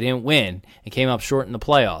them when they didn't win and came up short in the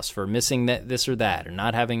playoffs for missing this or that or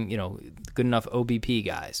not having, good enough OBP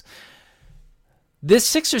guys. This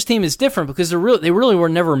Sixers team is different because they really were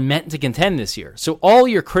never meant to contend this year. So all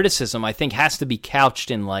your criticism, I think, has to be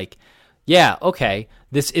couched in like, yeah, okay,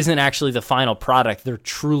 this isn't actually the final product they're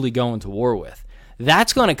truly going to war with.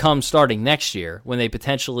 That's going to come starting next year when they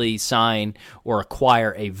potentially sign or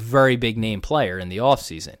acquire a very big name player in the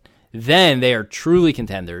offseason. Then they are truly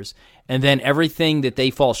contenders, and then everything that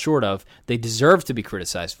they fall short of, they deserve to be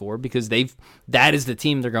criticized for because that is the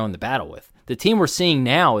team they're going to battle with. The team we're seeing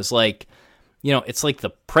now is like, it's like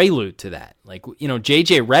the prelude to that. Like,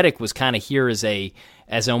 JJ Redick was kind of here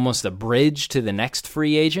as almost a bridge to the next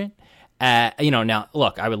free agent. Now,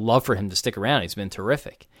 look, I would love for him to stick around. He's been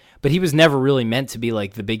terrific. But he was never really meant to be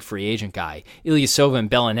like the big free agent guy. Ilyasova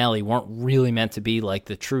and Bellinelli weren't really meant to be like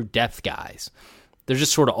the true depth guys. They're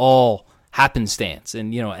just sort of all happenstance.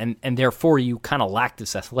 And, and therefore you kind of lack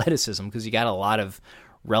this athleticism because you got a lot of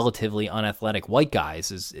relatively unathletic white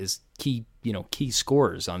guys as key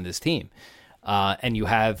scorers on this team. And you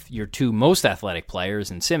have your two most athletic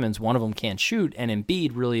players in Simmons. One of them can't shoot, and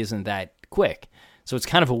Embiid really isn't that quick. So it's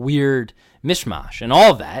kind of a weird mishmash. And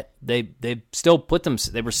all of that, they still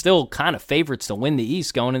they were still kind of favorites to win the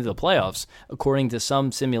East going into the playoffs, according to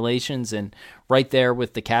some simulations, and right there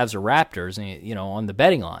with the Cavs or Raptors, on the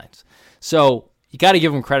betting lines. So you got to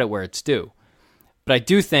give them credit where it's due. But I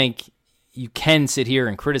do think you can sit here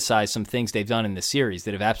and criticize some things they've done in the series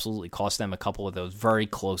that have absolutely cost them a couple of those very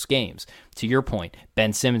close games. To your point,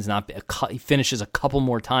 Ben Simmons he finishes a couple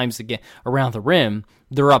more times to get around the rim.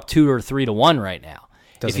 They're up 2 or 3 to 1 right now.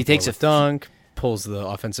 If he takes a dunk, pulls the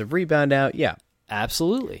offensive rebound out, yeah,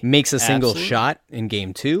 absolutely makes a single shot in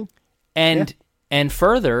game 2, and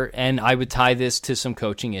further, and I would tie this to some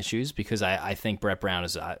coaching issues because I think Brett Brown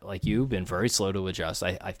is like you, been very slow to adjust.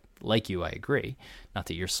 I like you, I agree. Not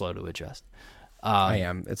that you're slow to adjust. I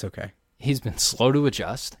am. It's okay. He's been slow to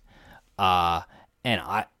adjust,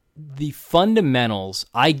 the fundamentals,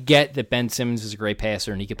 I get that Ben Simmons is a great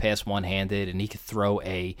passer and he could pass one-handed and he could throw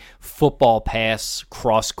a football pass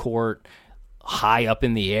cross-court high up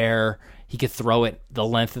in the air. He could throw it the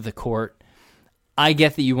length of the court. I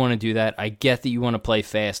get that you want to do that. I get that you want to play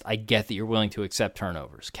fast. I get that you're willing to accept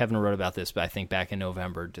turnovers. Kevin wrote about this, I think, back in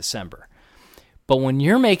November, December. But when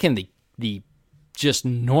you're making the just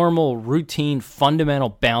normal, routine, fundamental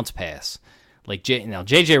bounce pass, like now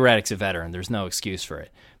J.J. Redick's a veteran. There's no excuse for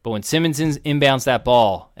it. But when Simmons inbounds that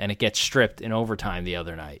ball and it gets stripped in overtime the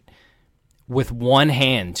other night with one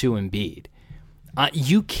hand to Embiid,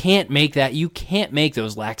 you can't make that. You can't make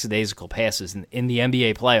those lackadaisical passes in the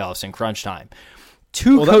NBA playoffs in crunch time.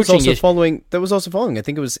 That was also following. I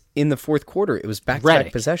think it was in the fourth quarter. It was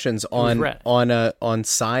back-to-back possessions on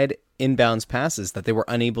side inbounds passes that they were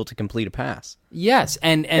unable to complete a pass. Yes,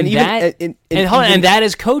 and that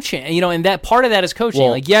is coaching. And that part of that is coaching.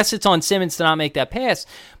 Well, yes, it's on Simmons to not make that pass,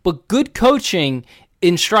 but good coaching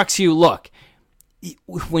instructs you, look,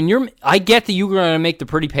 I get that you're going to make the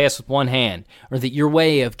pretty pass with one hand, or that your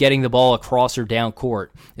way of getting the ball across or down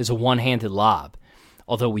court is a one-handed lob.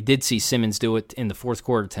 Although we did see Simmons do it in the fourth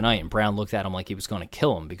quarter tonight, and Brown looked at him like he was going to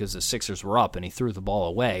kill him because the Sixers were up, and he threw the ball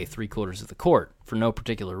away 3/4 of the court for no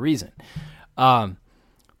particular reason. But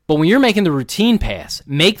when you're making the routine pass,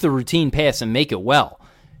 make the routine pass and make it well.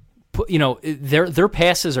 their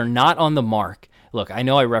passes are not on the mark. Look, I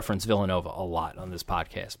know I reference Villanova a lot on this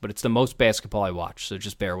podcast, but it's the most basketball I watch, so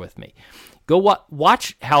just bear with me. Go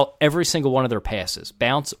watch how every single one of their passes,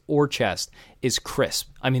 bounce or chest, is crisp.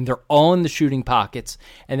 I mean, they're all in the shooting pockets.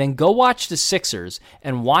 And then go watch the Sixers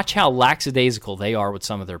and watch how lackadaisical they are with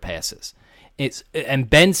some of their passes. And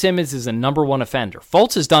Ben Simmons is a number one offender.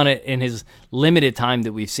 Fultz has done it in his limited time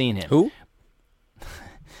that we've seen him. Who?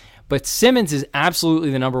 But Simmons is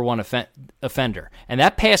absolutely the number one offender. And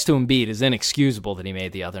that pass to Embiid is inexcusable that he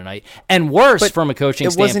made the other night. And worse, from a coaching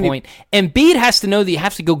standpoint, Embiid has to know that you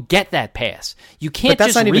have to go get that pass. You can't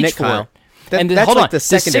just reach for it. That's like the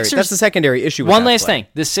secondary. That's the secondary issue. One last thing: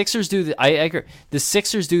 the Sixers do. I agree. The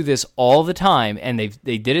Sixers do this all the time, and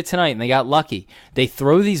they did it tonight, and they got lucky. They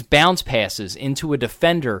throw these bounce passes into a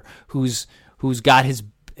defender who's got his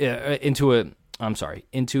into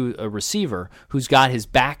a receiver who's got his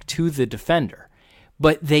back to the defender.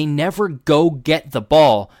 But they never go get the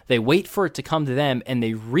ball. They wait for it to come to them, and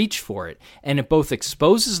they reach for it. And it both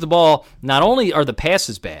exposes the ball. Not only are the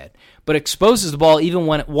passes bad, but exposes the ball even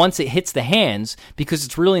once it hits the hands because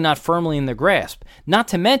it's really not firmly in their grasp. Not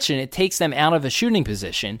to mention, it takes them out of a shooting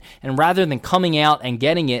position, and rather than coming out and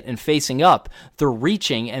getting it and facing up, they're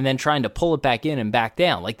reaching and then trying to pull it back in and back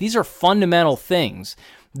down. Like, these are fundamental things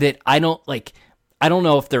that I don't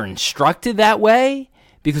know if they're instructed that way,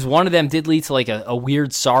 because one of them did lead to like a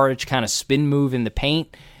weird Saric kind of spin move in the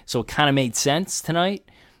paint, so it kind of made sense tonight.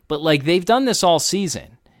 But like, they've done this all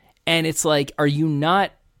season, and it's like, are you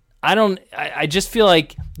not? I just feel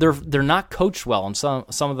like they're not coached well on some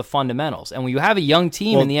of the fundamentals. And when you have a young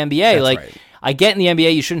team in the NBA, like, right. I get in the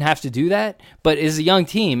NBA you shouldn't have to do that, but as a young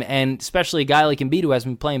team, and especially a guy like Embiid who has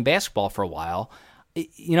been playing basketball for a while,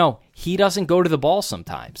 he doesn't go to the ball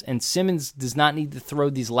sometimes, and Simmons does not need to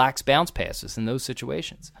throw these lax bounce passes in those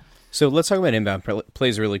situations. So let's talk about inbound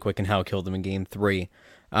plays really quick and how it killed them in Game 3.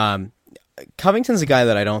 Covington's a guy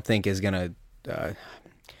that I don't think is going to...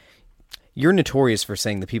 you're notorious for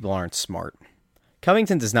saying that people aren't smart.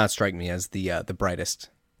 Covington does not strike me as the brightest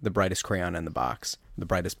crayon in the box, the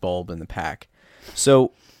brightest bulb in the pack.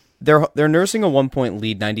 So they're nursing a 1-point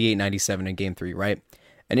lead, 98-97 in Game 3, right?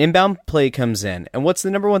 An inbound play comes in, and what's the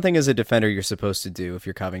number one thing as a defender you're supposed to do if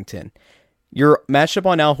you're Covington? You're matched up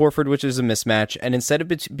on Al Horford, which is a mismatch, and instead of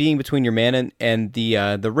being between your man and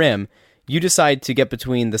the rim, you decide to get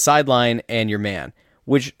between the sideline and your man,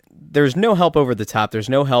 which there's no help over the top. There's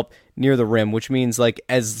no help near the rim, which means like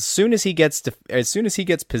as soon as he gets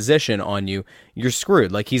position on you, you're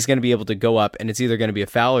screwed. Like, he's going to be able to go up, and it's either going to be a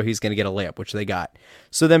foul or he's going to get a layup, which they got.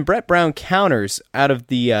 So then Brett Brown counters out of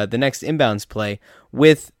the next inbounds play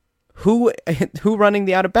with who running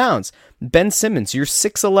the out of bounds? Ben Simmons, your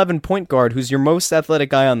 6'11" point guard, who's your most athletic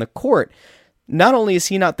guy on the court. Not only is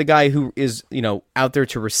he not the guy who is, out there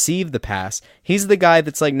to receive the pass, he's the guy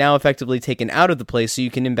that's like now effectively taken out of the play so you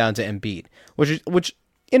can inbound to Embiid, which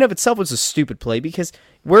in of itself was a stupid play, because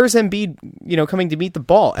where's Embiid, coming to meet the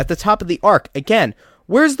ball? At the top of the arc. Again,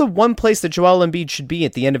 where's the one place that Joel Embiid should be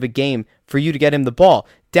at the end of a game for you to get him the ball?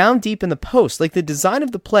 Down deep in the post. Like, the design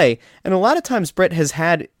of the play, and a lot of times Brett has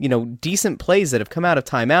had, decent plays that have come out of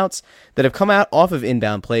timeouts, that have come out off of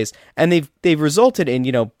inbound plays, and they've resulted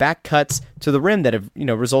in, back cuts to the rim that have,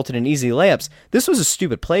 resulted in easy layups. This was a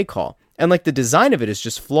stupid play call. And like, the design of it is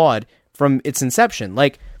just flawed from its inception.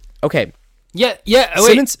 Like, okay. Yeah.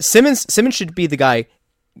 Simmons should be the guy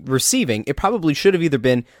receiving. It probably should have either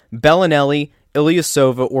been Bellinelli,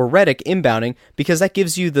 Ilyasova, or Redick inbounding, because that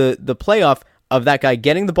gives you the playoff of that guy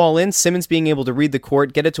getting the ball in, Simmons being able to read the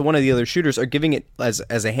court, get it to one of the other shooters, or giving it as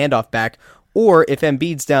a handoff back. Or if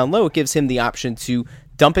Embiid's down low, it gives him the option to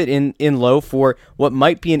dump it in low for what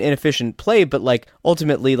might be an inefficient play, but like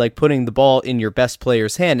ultimately like putting the ball in your best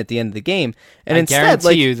player's hand at the end of the game. And I instead,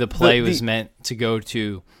 guarantee you the play was meant to go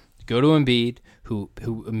to Embiid, who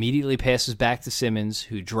immediately passes back to Simmons,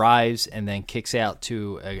 who drives and then kicks out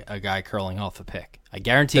to a guy curling off a pick. I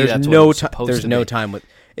guarantee you that's what it was supposed to be. There's no time with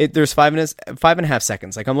it. There's 5.5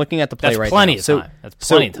 seconds. Like, I'm looking at the play right now. That's plenty of time. That's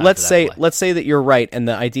plenty of time. Let's say that you're right, and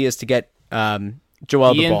the idea is to get Joel the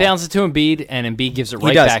ball. He inbounds it to Embiid, and Embiid gives it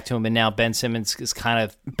right back to him, and now Ben Simmons is kind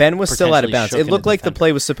of Ben was still out of bounds. It looked like the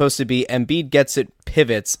play was supposed to be Embiid gets it,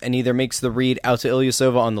 pivots, and either makes the read out to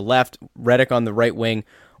Ilyasova on the left, Redick on the right wing,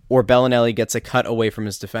 or Bellinelli gets a cut away from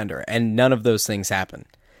his defender, and none of those things happen.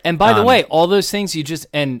 And by the way, all those things you just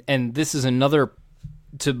and this is another,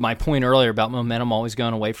 to my point earlier about momentum always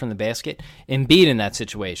going away from the basket. Embiid in that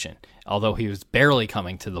situation, although he was barely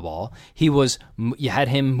coming to the ball, you had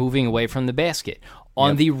him moving away from the basket.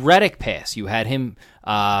 On the Redick pass, you had him.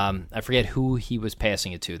 I forget who he was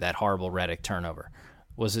passing it to. That horrible Redick turnover.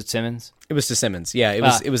 Was it Simmons? It was to Simmons. Yeah,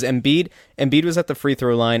 it was Embiid. Embiid was at the free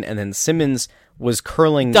throw line, and then Simmons was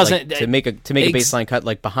curling to make a baseline cut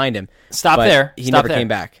like behind him. Stop but there. He never came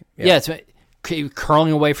back. Yeah, it's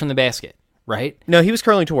curling away from the basket, right? No, he was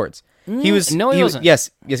curling towards. He wasn't.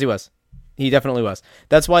 Yes, he was. He definitely was.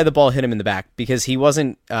 That's why the ball hit him in the back, because he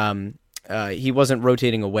wasn't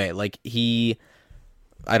rotating away. Like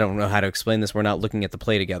I don't know how to explain this. We're not looking at the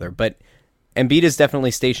play together, but Embiid is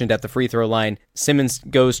definitely stationed at the free throw line. Simmons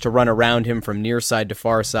goes to run around him from near side to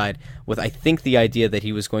far side with, I think, the idea that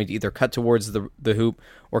he was going to either cut towards the hoop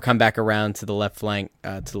or come back around to the left flank,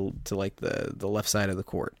 to like the left side of the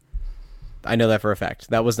court. I know that for a fact.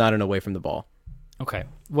 That was not an away from the ball. Okay.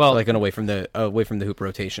 Well, like an away from the hoop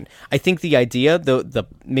rotation. I think the idea, the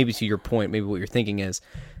maybe to your point, maybe what you're thinking is,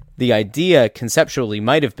 the idea conceptually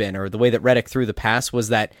might have been, or the way that Redick threw the pass, was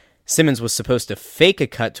that Simmons was supposed to fake a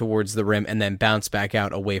cut towards the rim and then bounce back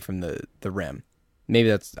out away from the rim.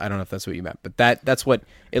 Maybe I don't know if that's what you meant, but that's what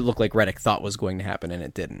it looked like Redick thought was going to happen, and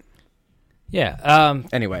it didn't. Yeah.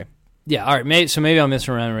 Anyway. Yeah, all right. Maybe I'm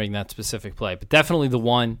misremembering that specific play, but definitely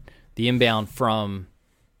the inbound from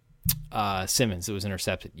Simmons that was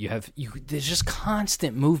intercepted. There's just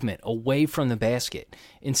constant movement away from the basket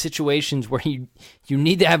in situations where you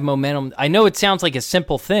need to have momentum. I know it sounds like a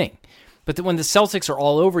simple thing, but when the Celtics are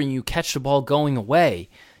all over and you catch the ball going away,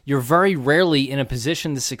 you're very rarely in a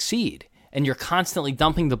position to succeed, and you're constantly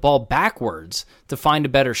dumping the ball backwards to find a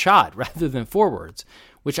better shot rather than forwards,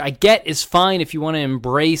 which I get is fine if you want to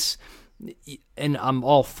embrace, and I'm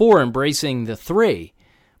all for embracing the three.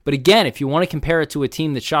 But again, if you want to compare it to a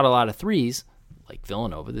team that shot a lot of threes, like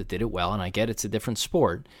Villanova that did it well, and I get it's a different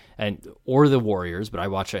sport, or the Warriors, but I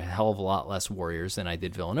watch a hell of a lot less Warriors than I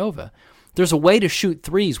did Villanova. There's a way to shoot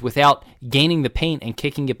threes without gaining the paint and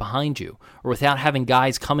kicking it behind you, or without having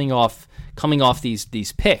guys coming off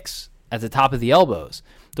these picks at the top of the elbows.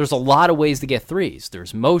 There's a lot of ways to get threes.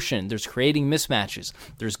 There's motion. There's creating mismatches.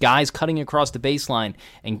 There's guys cutting across the baseline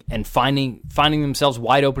and finding themselves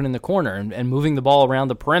wide open in the corner and moving the ball around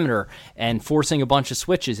the perimeter and forcing a bunch of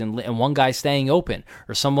switches and one guy staying open,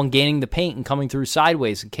 or someone gaining the paint and coming through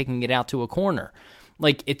sideways and kicking it out to a corner.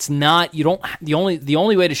 Like, it's not, the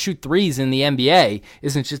only way to shoot threes in the NBA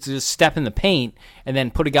isn't just to just step in the paint and then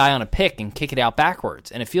put a guy on a pick and kick it out backwards.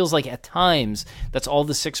 And it feels like at times that's all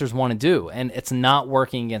the Sixers want to do, and it's not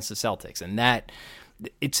working against the Celtics. And that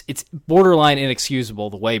it's borderline inexcusable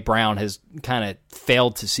the way Brown has kind of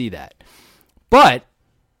failed to see that. But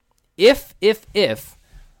if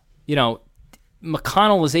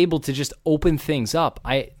McConnell was able to just open things up,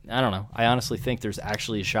 I don't know. I honestly think there's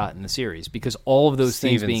actually a shot in the series, because all of those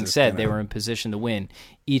things being said, they were in position to win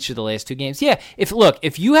each of the last two games. Yeah, if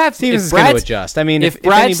you have Stevens is going to adjust. I mean, if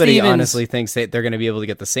anybody honestly thinks that they're going to be able to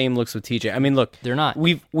get the same looks with TJ, I mean, look, they're not.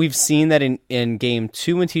 We've seen that in game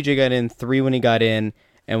 2 when TJ got in, 3 when he got in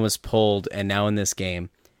and was pulled, and now in this game,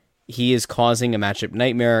 he is causing a matchup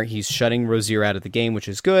nightmare. He's shutting Rozier out of the game, which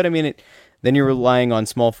is good. I mean, then you're relying on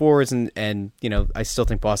small forwards, and I still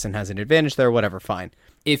think Boston has an advantage there. Whatever, fine.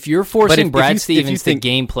 If you're forcing Brad Stevens to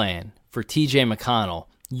game plan for TJ McConnell,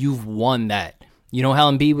 you've won that. You know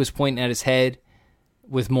how Embiid was pointing at his head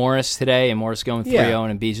with Morris today, and Morris going 3-0,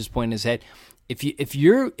 and Embiid just pointing his head.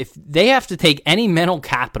 If they have to take any mental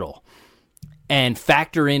capital and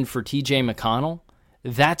factor in for TJ McConnell,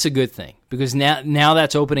 that's a good thing, because now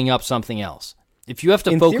that's opening up something else. If you have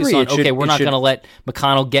to focus on, we're not going to let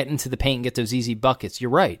McConnell get into the paint and get those easy buckets, you're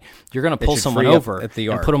right. You're going to pull someone over and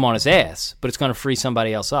put him on his ass, but it's going to free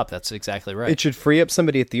somebody else up. That's exactly right. It should free up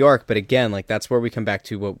somebody at the arc, but again, like, that's where we come back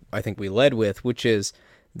to what I think we led with, which is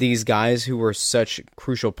these guys who were such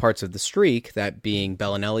crucial parts of the streak, that being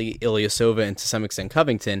Bellinelli, Ilyasova, and to some extent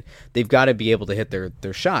Covington, they've got to be able to hit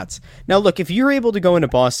their shots. Now, look, if you're able to go into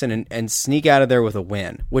Boston and sneak out of there with a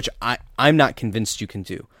win, which I'm not convinced you can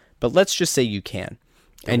do, but let's just say you can,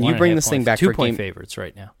 and you bring this thing back for 2-point favorites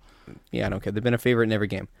right now. Yeah, I don't care. They've been a favorite in every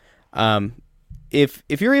game. If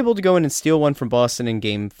you're able to go in and steal one from Boston in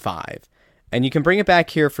Game 5, and you can bring it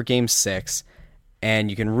back here for Game 6,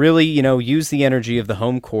 and you can really, use the energy of the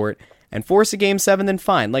home court and force a Game 7, then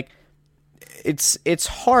fine. Like, it's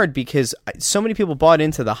hard because so many people bought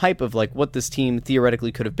into the hype of like what this team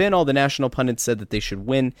theoretically could have been. All the national pundits said that they should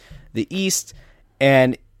win the East,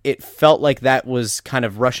 and it felt like that was kind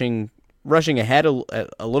of rushing ahead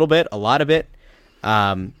a little bit, a lot of it.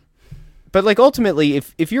 But like ultimately,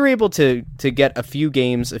 if you're able to get a few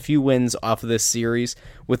games, a few wins off of this series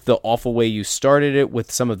with the awful way you started it,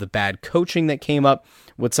 with some of the bad coaching that came up,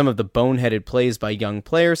 with some of the boneheaded plays by young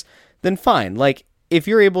players, then fine. Like, if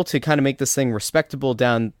you're able to kind of make this thing respectable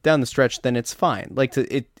down the stretch, then it's fine. Like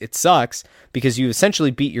it sucks because you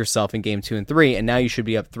essentially beat yourself in game 2 and 3, and now you should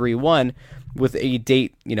be up 3-1 with a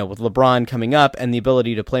date, with LeBron coming up and the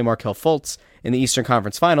ability to play Markelle Fultz in the Eastern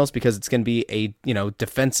Conference Finals because it's going to be a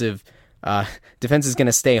defense is going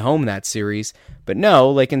to stay home in that series. But no,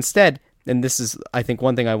 like instead, and this is I think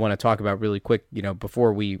one thing I want to talk about really quick,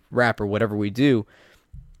 before we wrap or whatever we do.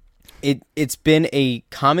 It's been a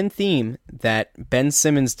common theme that Ben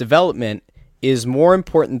Simmons' development is more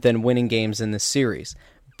important than winning games in this series.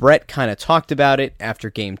 Brett kind of talked about it after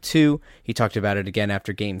Game 2. He talked about it again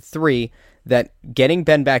after Game 3, that getting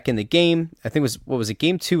Ben back in the game, I think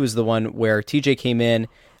Game 2 was the one where TJ came in,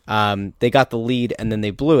 they got the lead, and then they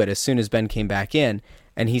blew it as soon as Ben came back in.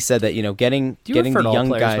 And he said that, getting the young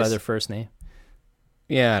guys by their first name.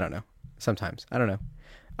 Yeah, I don't know. Sometimes. I don't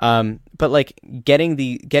know. But like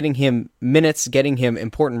getting him minutes, getting him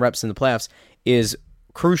important reps in the playoffs is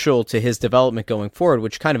crucial to his development going forward,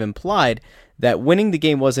 which kind of implied that winning the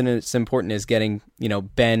game wasn't as important as getting,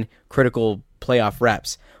 Ben critical playoff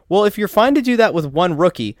reps. Well, if you're fine to do that with one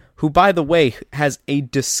rookie, who by the way has a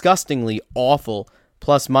disgustingly awful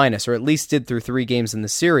plus minus, or at least did through 3 games in the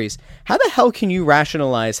series, how the hell can you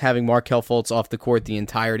rationalize having Markelle Fultz off the court the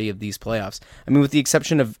entirety of these playoffs? I mean, with the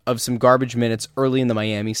exception of some garbage minutes early in the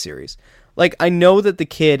Miami series. Like, I know that the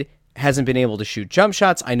kid hasn't been able to shoot jump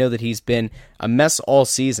shots. I know that he's been a mess all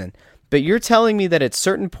season. But you're telling me that at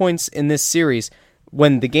certain points in this series,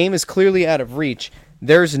 when the game is clearly out of reach,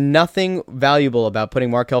 there's nothing valuable about putting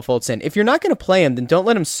Markelle Fultz in. If you're not going to play him, then don't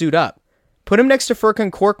let him suit up. Put him next to Furkan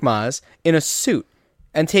Korkmaz in a suit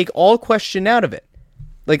and take all question out of it.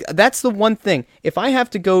 Like, that's the one thing. If I have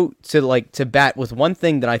to go to bat with one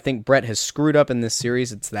thing that I think Brett has screwed up in this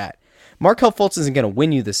series, it's that. Markelle Fultz isn't going to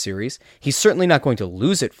win you this series. He's certainly not going to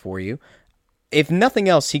lose it for you. If nothing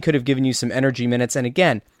else, he could have given you some energy minutes. And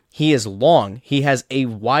again, he is long. He has a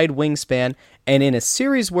wide wingspan. And in a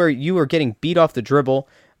series where you are getting beat off the dribble,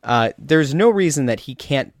 there's no reason that he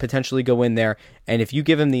can't potentially go in there, and if you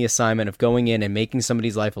give him the assignment of going in and making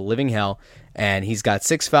somebody's life a living hell, and he's got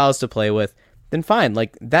 6 fouls to play with, then fine.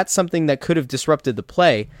 Like, that's something that could have disrupted the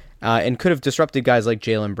play, and could have disrupted guys like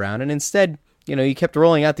Jaylen Brown, and instead, you kept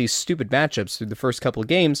rolling out these stupid matchups through the first couple of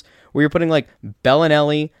games where you're putting, like,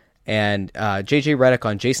 Bellinelli and JJ Redick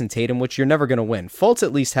on Jason Tatum, which you're never going to win. Fultz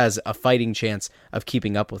at least has a fighting chance of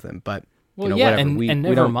keeping up with him, but, whatever. And we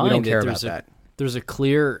never don't mind care about that. There's a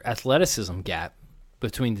clear athleticism gap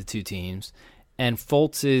between the two teams, and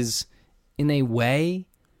Fultz is, in a way,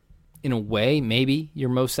 maybe your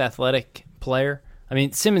most athletic player. I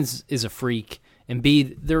mean, Simmons is a freak, and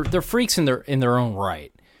they're freaks in their own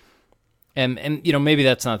right, and maybe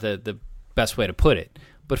that's not the best way to put it,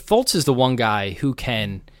 but Fultz is the one guy who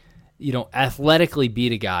can, athletically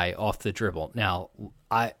beat a guy off the dribble. Now,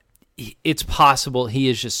 it's possible he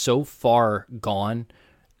is just so far gone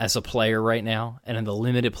as a player right now, and in the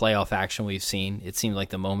limited playoff action we've seen, it seemed like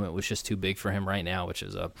the moment was just too big for him right now, which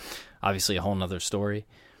is obviously a whole nother story.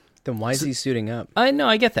 Then why is he suiting up? I know,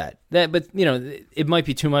 I get that, but it might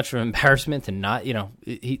be too much of an embarrassment to not,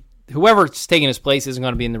 whoever's taking his place isn't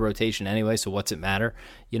going to be in the rotation anyway, so what's it matter?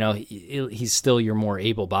 He's still your more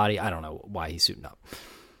able body. I don't know why he's suiting up.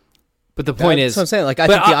 But the point is, what I'm saying. Like,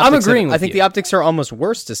 I'm agreeing with you. I think the optics are almost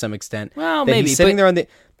worse to some extent. Well, maybe he's sitting there on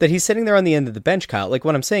the end of the bench, Kyle. Like,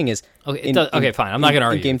 what I'm saying is, okay, fine. I'm not going to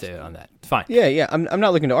argue with you on that. Fine. Yeah. I'm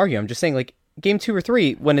not looking to argue. I'm just saying, like, game 2 or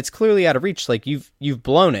 3, when it's clearly out of reach, like you've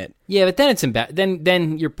blown it. Yeah, but then it's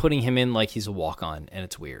then you're putting him in like he's a walk on, and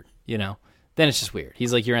it's weird. Then it's just weird.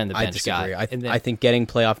 He's like your end the bench guy. I think getting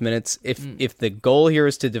playoff minutes, if the goal here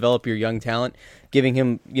is to develop your young talent, giving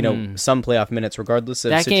him some playoff minutes regardless of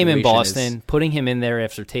that situation game in Boston, putting him in there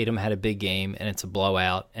after Tatum had a big game and it's a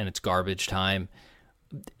blowout and it's garbage time.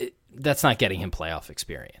 That's not getting him playoff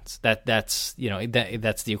experience. That's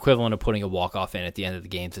the equivalent of putting a walk-off in at the end of the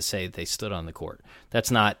game to say they stood on the court.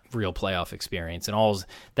 That's not real playoff experience. And all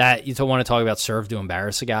that, you don't want to talk about serve to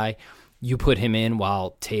embarrass a guy. You put him in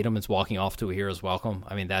while Tatum is walking off to a hero's welcome.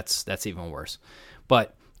 I mean, that's even worse.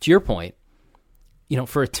 But to your point,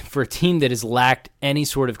 for a team that has lacked any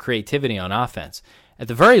sort of creativity on offense, at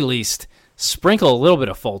the very least, sprinkle a little bit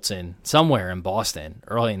of Fultz in somewhere in Boston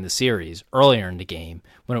early in the series, earlier in the game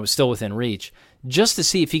when it was still within reach, just to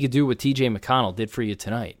see if he could do what T.J. McConnell did for you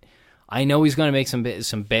tonight. I know he's going to make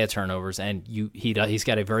some bad turnovers, and he's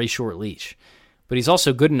got a very short leash. But he's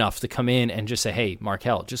also good enough to come in and just say, hey,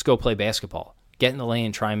 Markelle, just go play basketball. Get in the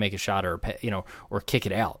lane, try and make a shot or kick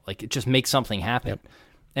it out. Like, it just makes something happen. Yep.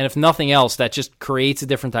 And if nothing else, that just creates a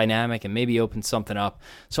different dynamic and maybe opens something up.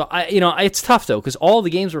 So, it's tough, though, because all the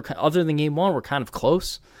games other than game 1, were kind of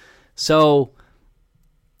close. So,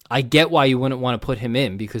 I get why you wouldn't want to put him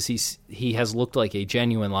in because he has looked like a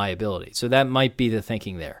genuine liability. So that might be the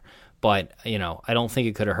thinking there. But, I don't think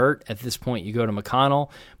it could have hurt. At this point, you go to McConnell.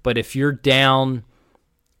 But if you're down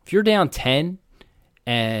 10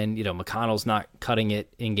 and, McConnell's not cutting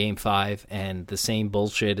it in Game 5 and the same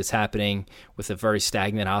bullshit is happening with a very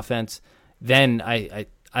stagnant offense, then I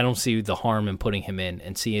don't see the harm in putting him in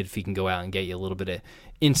and seeing if he can go out and get you a little bit of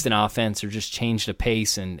instant offense or just change the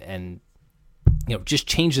pace and just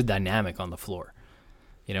change the dynamic on the floor.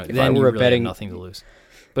 Then you really have nothing to lose.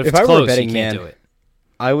 But if it's close, you can't do it.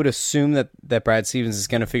 I would assume that Brad Stevens is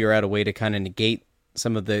going to figure out a way to kind of negate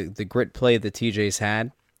some of the grit play that TJ's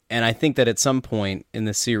had. And I think that at some point in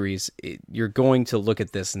the series, you're going to look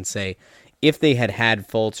at this and say, if they had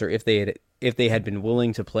Fultz or if they had been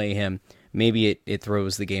willing to play him, maybe it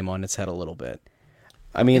throws the game on its head a little bit.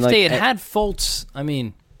 I mean, if they had Fultz, I'm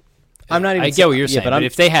not even. I get what you're saying, but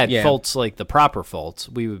if they had Fultz, like the proper Fultz,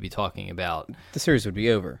 we would be talking about the series would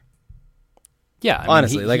be over. Yeah,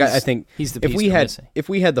 honestly, I think he's the if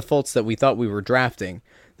we had the Fultz that we thought we were drafting,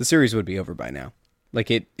 the series would be over by now.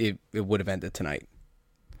 Like it would have ended tonight.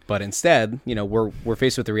 But instead, we're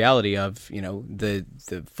faced with the reality of the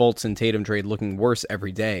Fultz and Tatum trade looking worse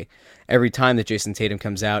every day. Every time that Jason Tatum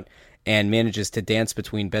comes out and manages to dance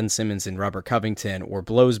between Ben Simmons and Robert Covington or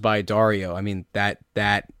blows by Dario, that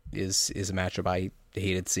is a matchup I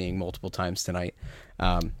hated seeing multiple times tonight.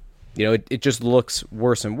 It just looks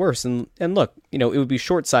worse and worse. And look, it would be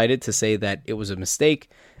short-sighted to say that it was a mistake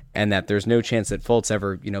and that there's no chance that Fultz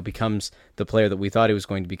ever, becomes the player that we thought he was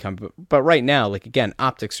going to become. But right now, again,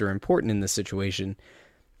 optics are important in this situation.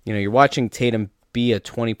 You're watching Tatum be a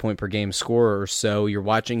 20-point-per-game scorer or so. You're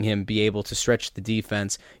watching him be able to stretch the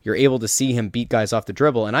defense. You're able to see him beat guys off the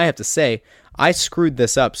dribble. And I have to say, I screwed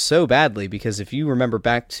this up so badly because if you remember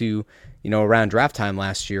back to, around draft time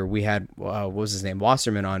last year, we had, what was his name,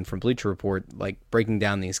 Wasserman on from Bleacher Report, breaking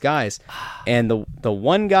down these guys. And the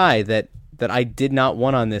one guy that I did not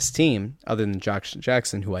want on this team, other than Josh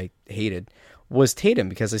Jackson, who I hated, was Tatum,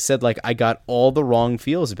 because I said, I got all the wrong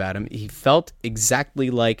feels about him. He felt exactly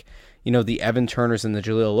like, the Evan Turners and the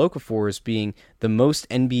Jahlil Okafors being the most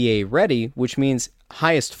NBA ready, which means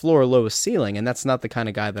highest floor, lowest ceiling, and that's not the kind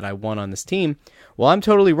of guy that I want on this team. Well, I'm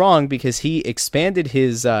totally wrong because he expanded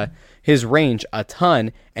his range a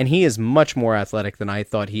ton, and he is much more athletic than I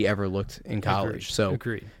thought he ever looked in college.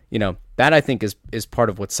 Agreed. That I think is part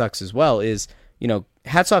of what sucks as well is,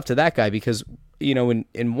 hats off to that guy because,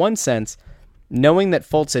 in one sense, knowing that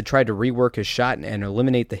Fultz had tried to rework his shot and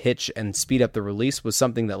eliminate the hitch and speed up the release was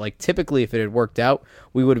something that, typically if it had worked out,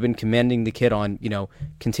 we would have been commending the kid on,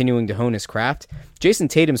 continuing to hone his craft. Jason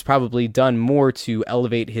Tatum's probably done more to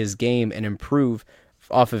elevate his game and improve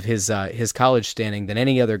off of his college standing than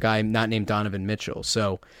any other guy not named Donovan Mitchell.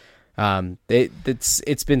 So,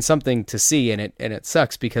 it's been something to see, and it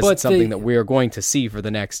sucks because it's something that we are going to see for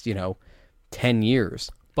the next 10 years.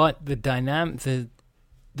 But the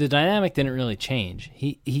dynamic didn't really change.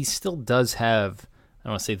 He still does have, I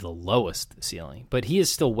don't want to say the lowest ceiling, but he is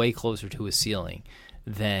still way closer to his ceiling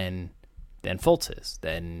than Fultz is,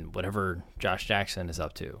 than whatever Josh Jackson is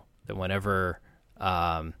up to, than whatever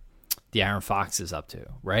De'Aaron Fox is up to,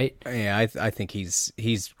 right? Yeah, I think he's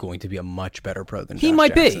going to be a much better pro than he Josh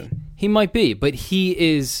might Jackson. be. He might be, but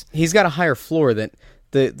he's got a higher floor than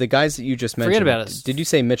the guys that you just mentioned. Forget about it. Did you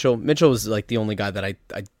say Mitchell? Mitchell is the only guy that I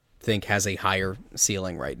think has a higher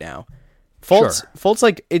ceiling right now. Fultz,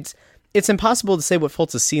 it's impossible to say what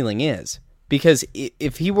Fultz's ceiling is because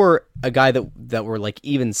if he were a guy that were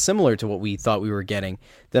even similar to what we thought we were getting,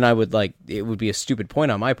 then I would it would be a stupid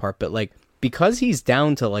point on my part. But because he's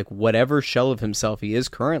down to whatever shell of himself he is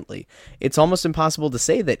currently, it's almost impossible to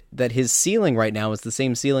say that his ceiling right now is the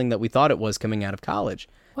same ceiling that we thought it was coming out of college.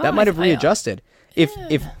 Well, that might have readjusted.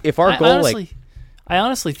 If our goal, I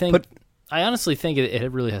honestly think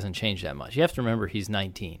it really hasn't changed that much. You have to remember he's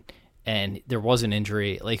 19, and there was an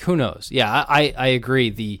injury. Who knows? Yeah, I agree.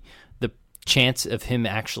 The chance of him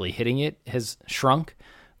actually hitting it has shrunk,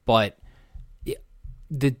 but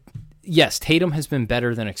yes, Tatum has been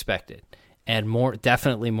better than expected, and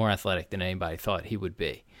definitely more athletic than anybody thought he would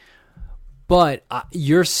be. But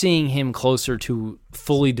you're seeing him closer to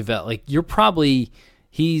fully developed.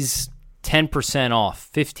 He's 10% off,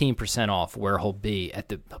 15% off where he'll be at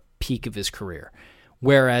the peak of his career.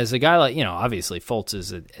 Whereas a guy obviously Fultz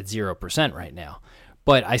is at 0% right now.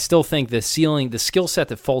 But I still think the skill set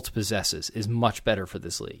that Fultz possesses is much better for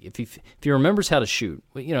this league. If he remembers how to shoot,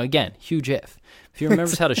 again, huge if. If he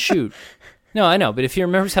remembers how to shoot, no, I know, but if he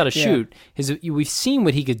remembers how to shoot, we've seen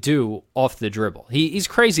what he could do off the dribble. He's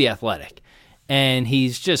crazy athletic, and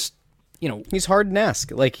he's he's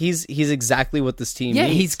Harden-esque. Like he's exactly what this team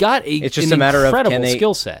needs. He's got it's just an a matter of incredible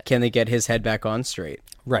skill set. Can they get his head back on straight?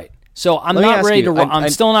 Right. So I'm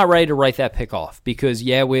still not ready to write that pick off because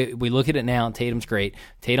we look at it now and Tatum's great.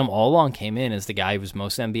 Tatum all along came in as the guy who was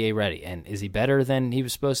most NBA ready. And is he better than he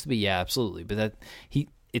was supposed to be? Yeah, absolutely. But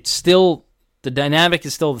it's still, the dynamic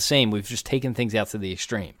is still the same. We've just taken things out to the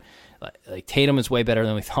extreme. Like Tatum is way better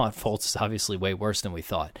than we thought. Fultz is obviously way worse than we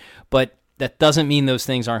thought. But that doesn't mean those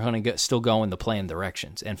things aren't going to still go in the planned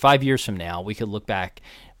directions. And 5 years from now, we could look back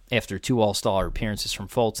after 2 All-Star appearances from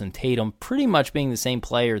Fultz and Tatum pretty much being the same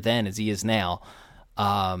player then as he is now,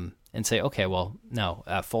 and say, okay, well, no,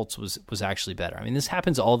 Fultz was actually better. I mean, this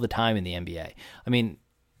happens all the time in the NBA. I mean,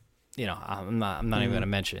 I'm not even going to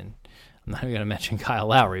mention Kyle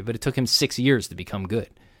Lowry, but it took him 6 years to become good.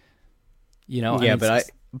 Yeah,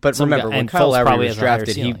 but remember when Kyle Lowry was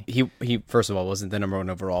drafted, he first of all wasn't the number 1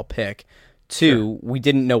 overall pick. 2, we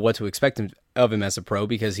didn't know what to expect of him as a pro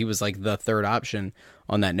because he was like the 3rd option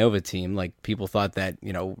on that Nova team. Like people thought that,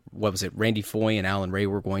 what was it? Randy Foye and Allen Ray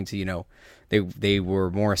were going to, they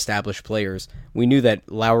were more established players. We knew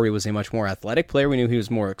that Lowry was a much more athletic player. We knew he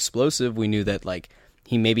was more explosive. We knew that like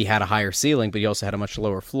he maybe had a higher ceiling, but he also had a much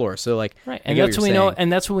lower floor. So like, right. And that's what we know.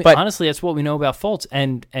 And that's what honestly, that's what we know about Fultz.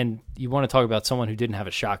 And you want to talk about someone who didn't have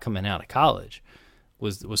a shot coming out of college.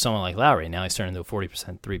 Was someone like Lowry. Now he's turned into a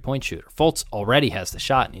 40% three-point shooter. Fultz already has the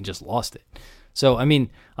shot, and he just lost it. So, I mean,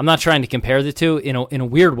 I'm not trying to compare the two. In a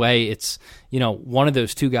weird way, it's, one of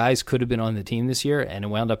those 2 guys could have been on the team this year, and it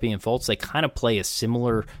wound up being Fultz. They kind of play a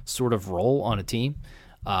similar sort of role on a team.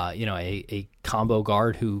 A combo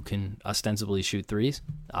guard who can ostensibly shoot threes.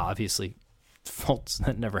 Obviously, Fultz,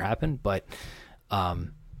 that never happened, but,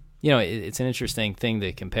 it's an interesting thing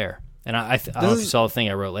to compare. And I don't know if you saw the thing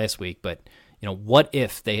I wrote last week, but what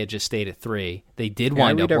if they had just stayed at 3? They did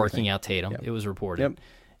wind up working out Tatum. Yep. It was reported. Yep.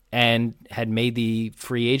 And had made the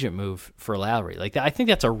free agent move for Lowry. Like I think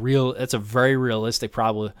that's a very realistic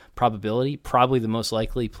probability, probably the most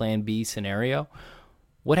likely plan B scenario.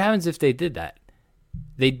 What happens if they did that?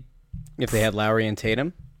 If they had Lowry and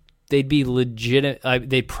Tatum? They'd be legit.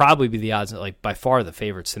 They'd probably be the odds, like by far the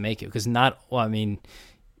favorites to make it. Because to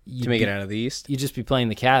make it out of the East? You'd just be playing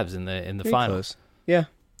the Cavs in the finals. Close. Yeah.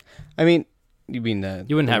 I mean, you wouldn't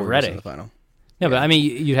have Redick in the final. No, but I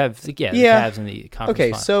mean, you'd have the Cavs in the conference.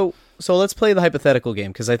 Okay, final. so let's play the hypothetical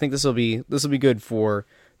game because I think this will be good for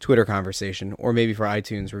Twitter conversation or maybe for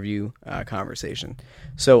iTunes review conversation.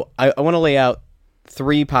 So I want to lay out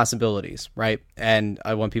 3 possibilities, right? And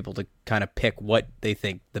I want people to kind of pick what they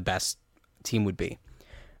think the best team would be.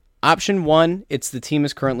 Option 1, it's the team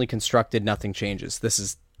is currently constructed, nothing changes. This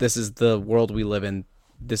is the world we live in.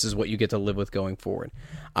 This is what you get to live with going forward.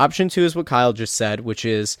 Option 2 is what Kyle just said, which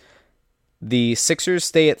is the Sixers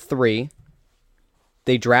stay at 3.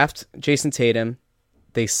 They draft Jason Tatum.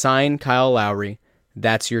 They sign Kyle Lowry.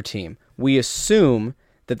 That's your team. We assume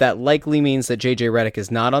that likely means that JJ Redick is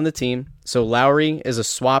not on the team. So Lowry is a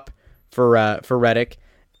swap for Redick,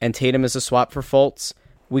 and Tatum is a swap for Fultz.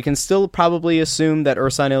 We can still probably assume that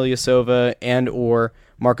Ersan Ilyasova and or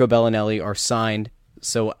Marco Bellinelli are signed.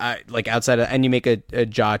 So outside of, and you make a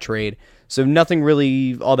Ja trade. So nothing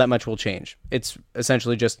really all that much will change. It's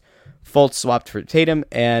essentially just Fultz swapped for Tatum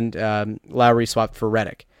and Lowry swapped for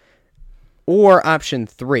Redick. Or option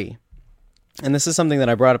 3, and this is something that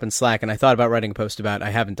I brought up in Slack and I thought about writing a post about. I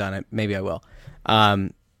haven't done it. Maybe I will.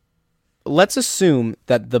 Let's assume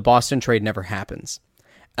that the Boston trade never happens.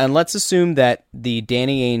 And let's assume that the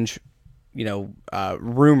Danny Ainge,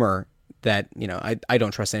 rumor that, I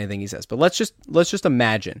don't trust anything he says, but let's just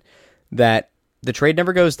imagine that the trade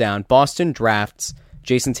never goes down. Boston drafts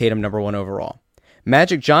Jason Tatum number 1 overall.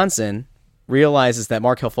 Magic Johnson realizes that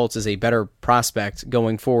Markelle Fultz is a better prospect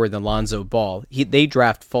going forward than Lonzo Ball. They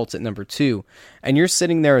draft Fultz at number 2, and you're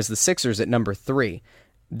sitting there as the Sixers at number 3.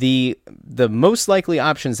 The most likely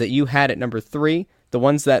options that you had at number 3, the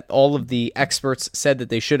ones that all of the experts said that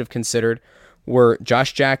they should have considered, were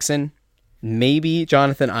Josh Jackson, maybe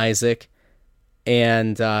Jonathan Isaac,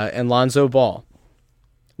 and Lonzo Ball.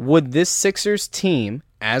 Would this Sixers team,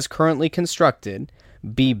 as currently constructed,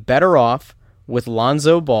 be better off with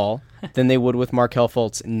Lonzo Ball than they would with Markelle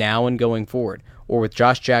Fultz now and going forward, or with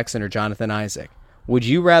Josh Jackson or Jonathan Isaac? Would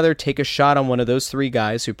you rather take a shot on one of those 3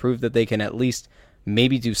 guys who prove that they can at least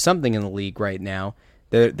maybe do something in the league right now?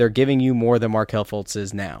 They're giving you more than Markelle Fultz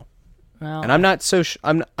is now. Well, and I'm not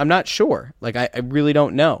I'm not sure. Like I really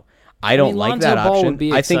don't know. I don't like Lonzo that Ball option. Would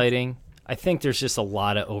be exciting. I think there's just a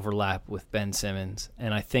lot of overlap with Ben Simmons,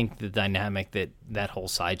 and I think the dynamic that whole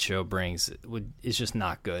sideshow brings is just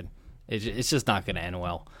not good. It's just not going to end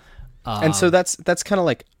well. And so that's kind of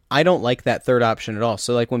like I don't like that third option at all.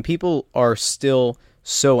 So like when people are still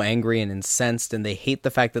so angry and incensed and they hate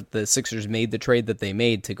the fact that the Sixers made the trade that they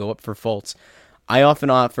made to go up for Fultz, I often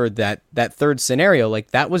offered that third scenario,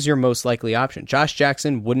 like that was your most likely option. Josh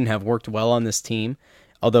Jackson wouldn't have worked well on this team,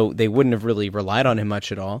 although they wouldn't have really relied on him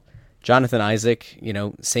much at all. Jonathan Isaac,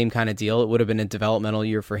 same kind of deal. It would have been a developmental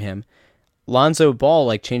year for him. Lonzo Ball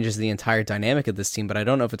like changes the entire dynamic of this team, but I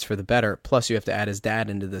don't know if it's for the better. Plus, you have to add his dad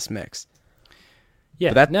into this mix.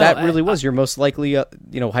 Yeah, but that really was your most likely,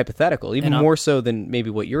 hypothetical, even more so than maybe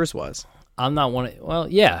what yours was. I'm not one.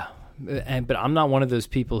 But I'm not one of those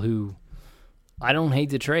people who I don't hate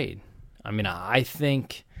the trade. I mean, I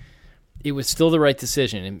think it was still the right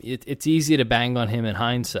decision. It's easy to bang on him in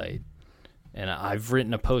hindsight. And I've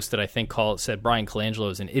written a post that I think said Brian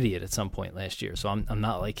Colangelo is an idiot at some point last year. So I'm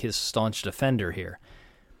not like his staunch defender here.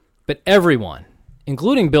 But everyone,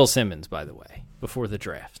 including Bill Simmons, by the way, before the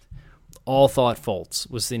draft, all thought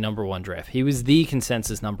Fultz was the number one draft. He was the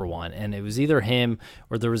consensus number one, and it was either him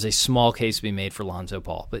or there was a small case to be made for Lonzo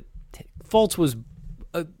Ball. But Fultz was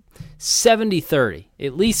 70-30,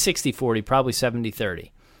 at least 60-40, probably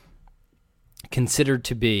 70-30, considered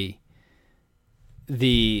to be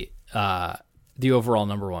the overall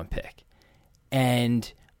number one pick.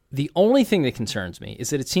 And the only thing that concerns me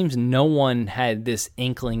is that it seems no one had this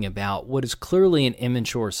inkling about what is clearly an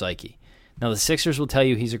immature psyche. Now, the Sixers will tell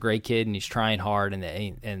you he's a great kid and he's trying hard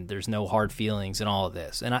and there's no hard feelings and all of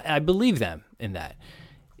this. And I believe them in that.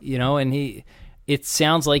 And it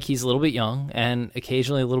sounds like he's a little bit young and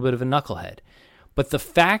occasionally a little bit of a knucklehead. But the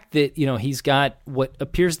fact that, he's got what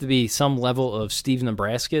appears to be some level of Steve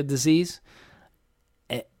Nebraska disease,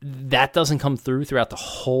 that doesn't come throughout the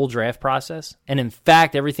whole draft process. And in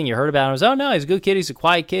fact, everything you heard about him was, oh no, he's a good kid. He's a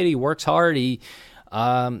quiet kid. He works hard. He's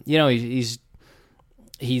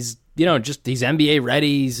NBA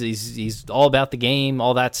ready. He's all about the game,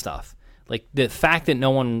 all that stuff. Like the fact that no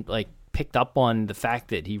one picked up on the fact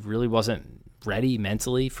that he really wasn't ready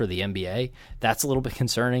mentally for the NBA, that's a little bit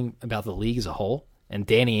concerning about the league as a whole. And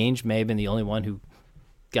Danny Ainge may have been the only one who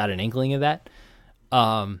got an inkling of that.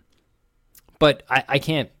 But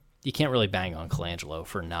you can't really bang on Colangelo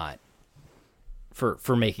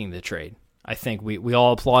for making the trade. I think we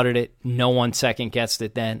all applauded it. No one second guessed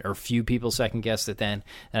it then, or few people second guessed it then.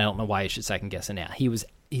 And I don't know why you should second guess it now. He's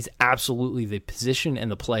absolutely the position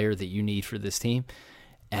and the player that you need for this team.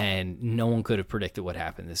 And no one could have predicted what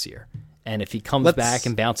happened this year. And if he comes back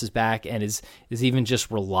and bounces back and is even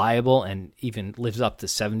just reliable and even lives up to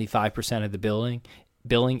 75% of the billing,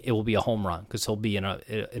 it will be a home run because he'll be in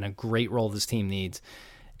a great role this team needs.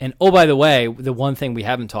 And oh, by the way, the one thing we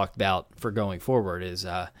haven't talked about for going forward is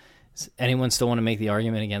does anyone still want to make the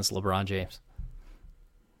argument against LeBron James?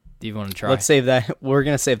 Do you want to try? Let's save that. We're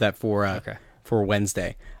going to save that for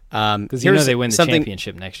Wednesday. Because they win the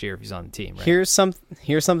championship next year if he's on the team. Right? Here's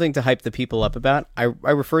something to hype the people up about. I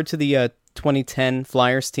referred to the 2010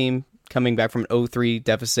 Flyers team coming back from an 0-3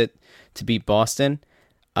 deficit to beat Boston.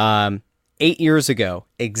 8 years ago,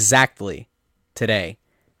 exactly today,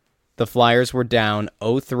 the Flyers were down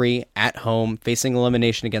 0-3 at home, facing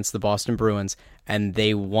elimination against the Boston Bruins, and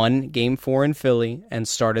they won Game 4 in Philly and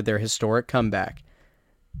started their historic comeback.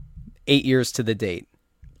 8 years to the date.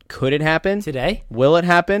 Could it happen? Today? Will it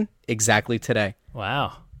happen? Exactly today.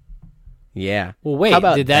 Wow. Yeah. Well, wait,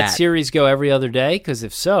 did that series go every other day? Because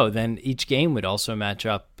if so, then each game would also match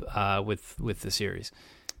up with the series.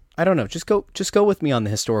 I don't know. Just go with me on the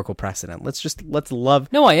historical precedent. Let's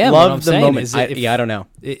love. No, I am. Love what I'm the saying moment. Is I don't know.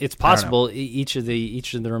 It's possible each of the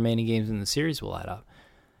remaining games in the series will add up.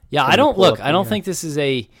 Yeah, I don't think this is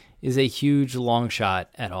a huge long shot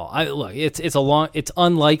at all. It's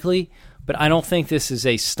unlikely, but I don't think this is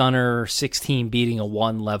a stunner 16 beating a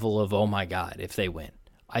 1 level of oh my god if they win.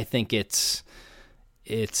 I think it's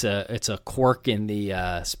a quirk in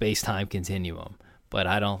the space-time continuum. But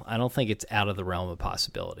I don't think it's out of the realm of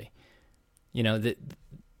possibility. They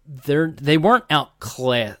weren't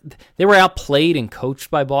outclassed. They were outplayed and coached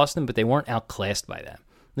by Boston, but they weren't outclassed by them.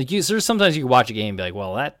 Sometimes you can watch a game and be like,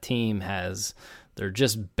 well, that team they're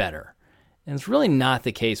just better. And it's really not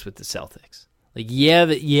the case with the Celtics. They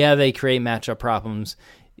create matchup problems.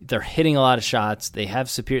 They're hitting a lot of shots. They've had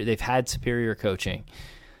superior coaching.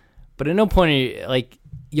 But at no point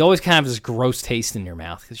you always kind of have this gross taste in your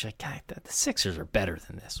mouth because you're like, God, the Sixers are better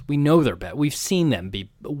than this. We know they're better. We've seen them be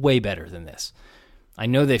way better than this. I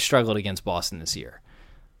know they've struggled against Boston this year,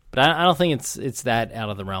 but I don't think it's that out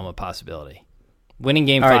of the realm of possibility. Winning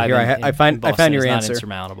Game 5 I found your answer. Not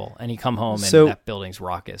insurmountable, and you come home and that building's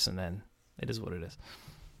raucous, and then it is what it is.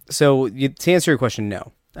 So to answer your question,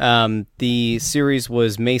 no. The series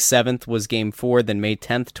was May 7th was Game 4, then May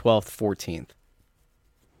 10th, 12th, 14th.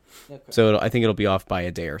 Okay. So I think it'll be off by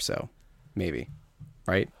a day or so, maybe.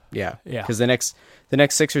 Right? Yeah. Because the next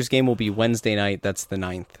Sixers game will be Wednesday night. That's the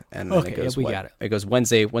 9th, and then it goes. Got it. It goes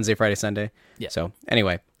Wednesday, Friday, Sunday. Yeah. So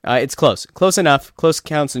anyway, it's close enough. Close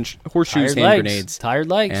counts and horseshoes, hand grenades. Tired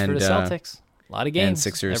legs for the Celtics. A lot of games. And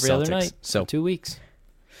Sixers, every Celtics. other night. So 2 weeks.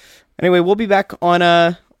 Anyway, we'll be back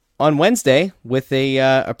on Wednesday with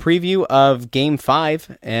a preview of Game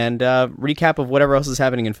 5 and recap of whatever else is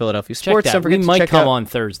happening in Philadelphia sports. Don't forget we to might check come out on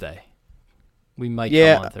Thursday. We might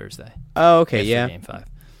come on Thursday. Oh, okay, yeah. Game 5.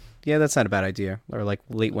 Yeah, that's not a bad idea. Or like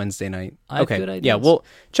late Wednesday night. I have good ideas. Yeah, we'll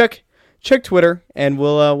check Twitter and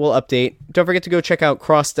we'll update. Don't forget to go check out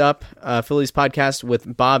Crossed Up, Phillies podcast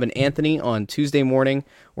with Bob and Anthony on Tuesday morning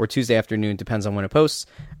or Tuesday afternoon, depends on when it posts.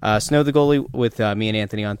 Snow the Goalie with me and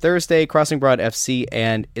Anthony on Thursday, Crossing Broad FC,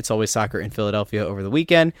 and It's Always Soccer in Philadelphia over the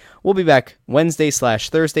weekend. We'll be back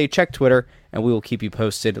Wednesday/Thursday. Check Twitter and we will keep you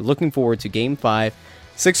posted. Looking forward to Game 5.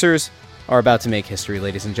 Sixers are about to make history,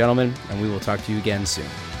 ladies and gentlemen, and we will talk to you again soon.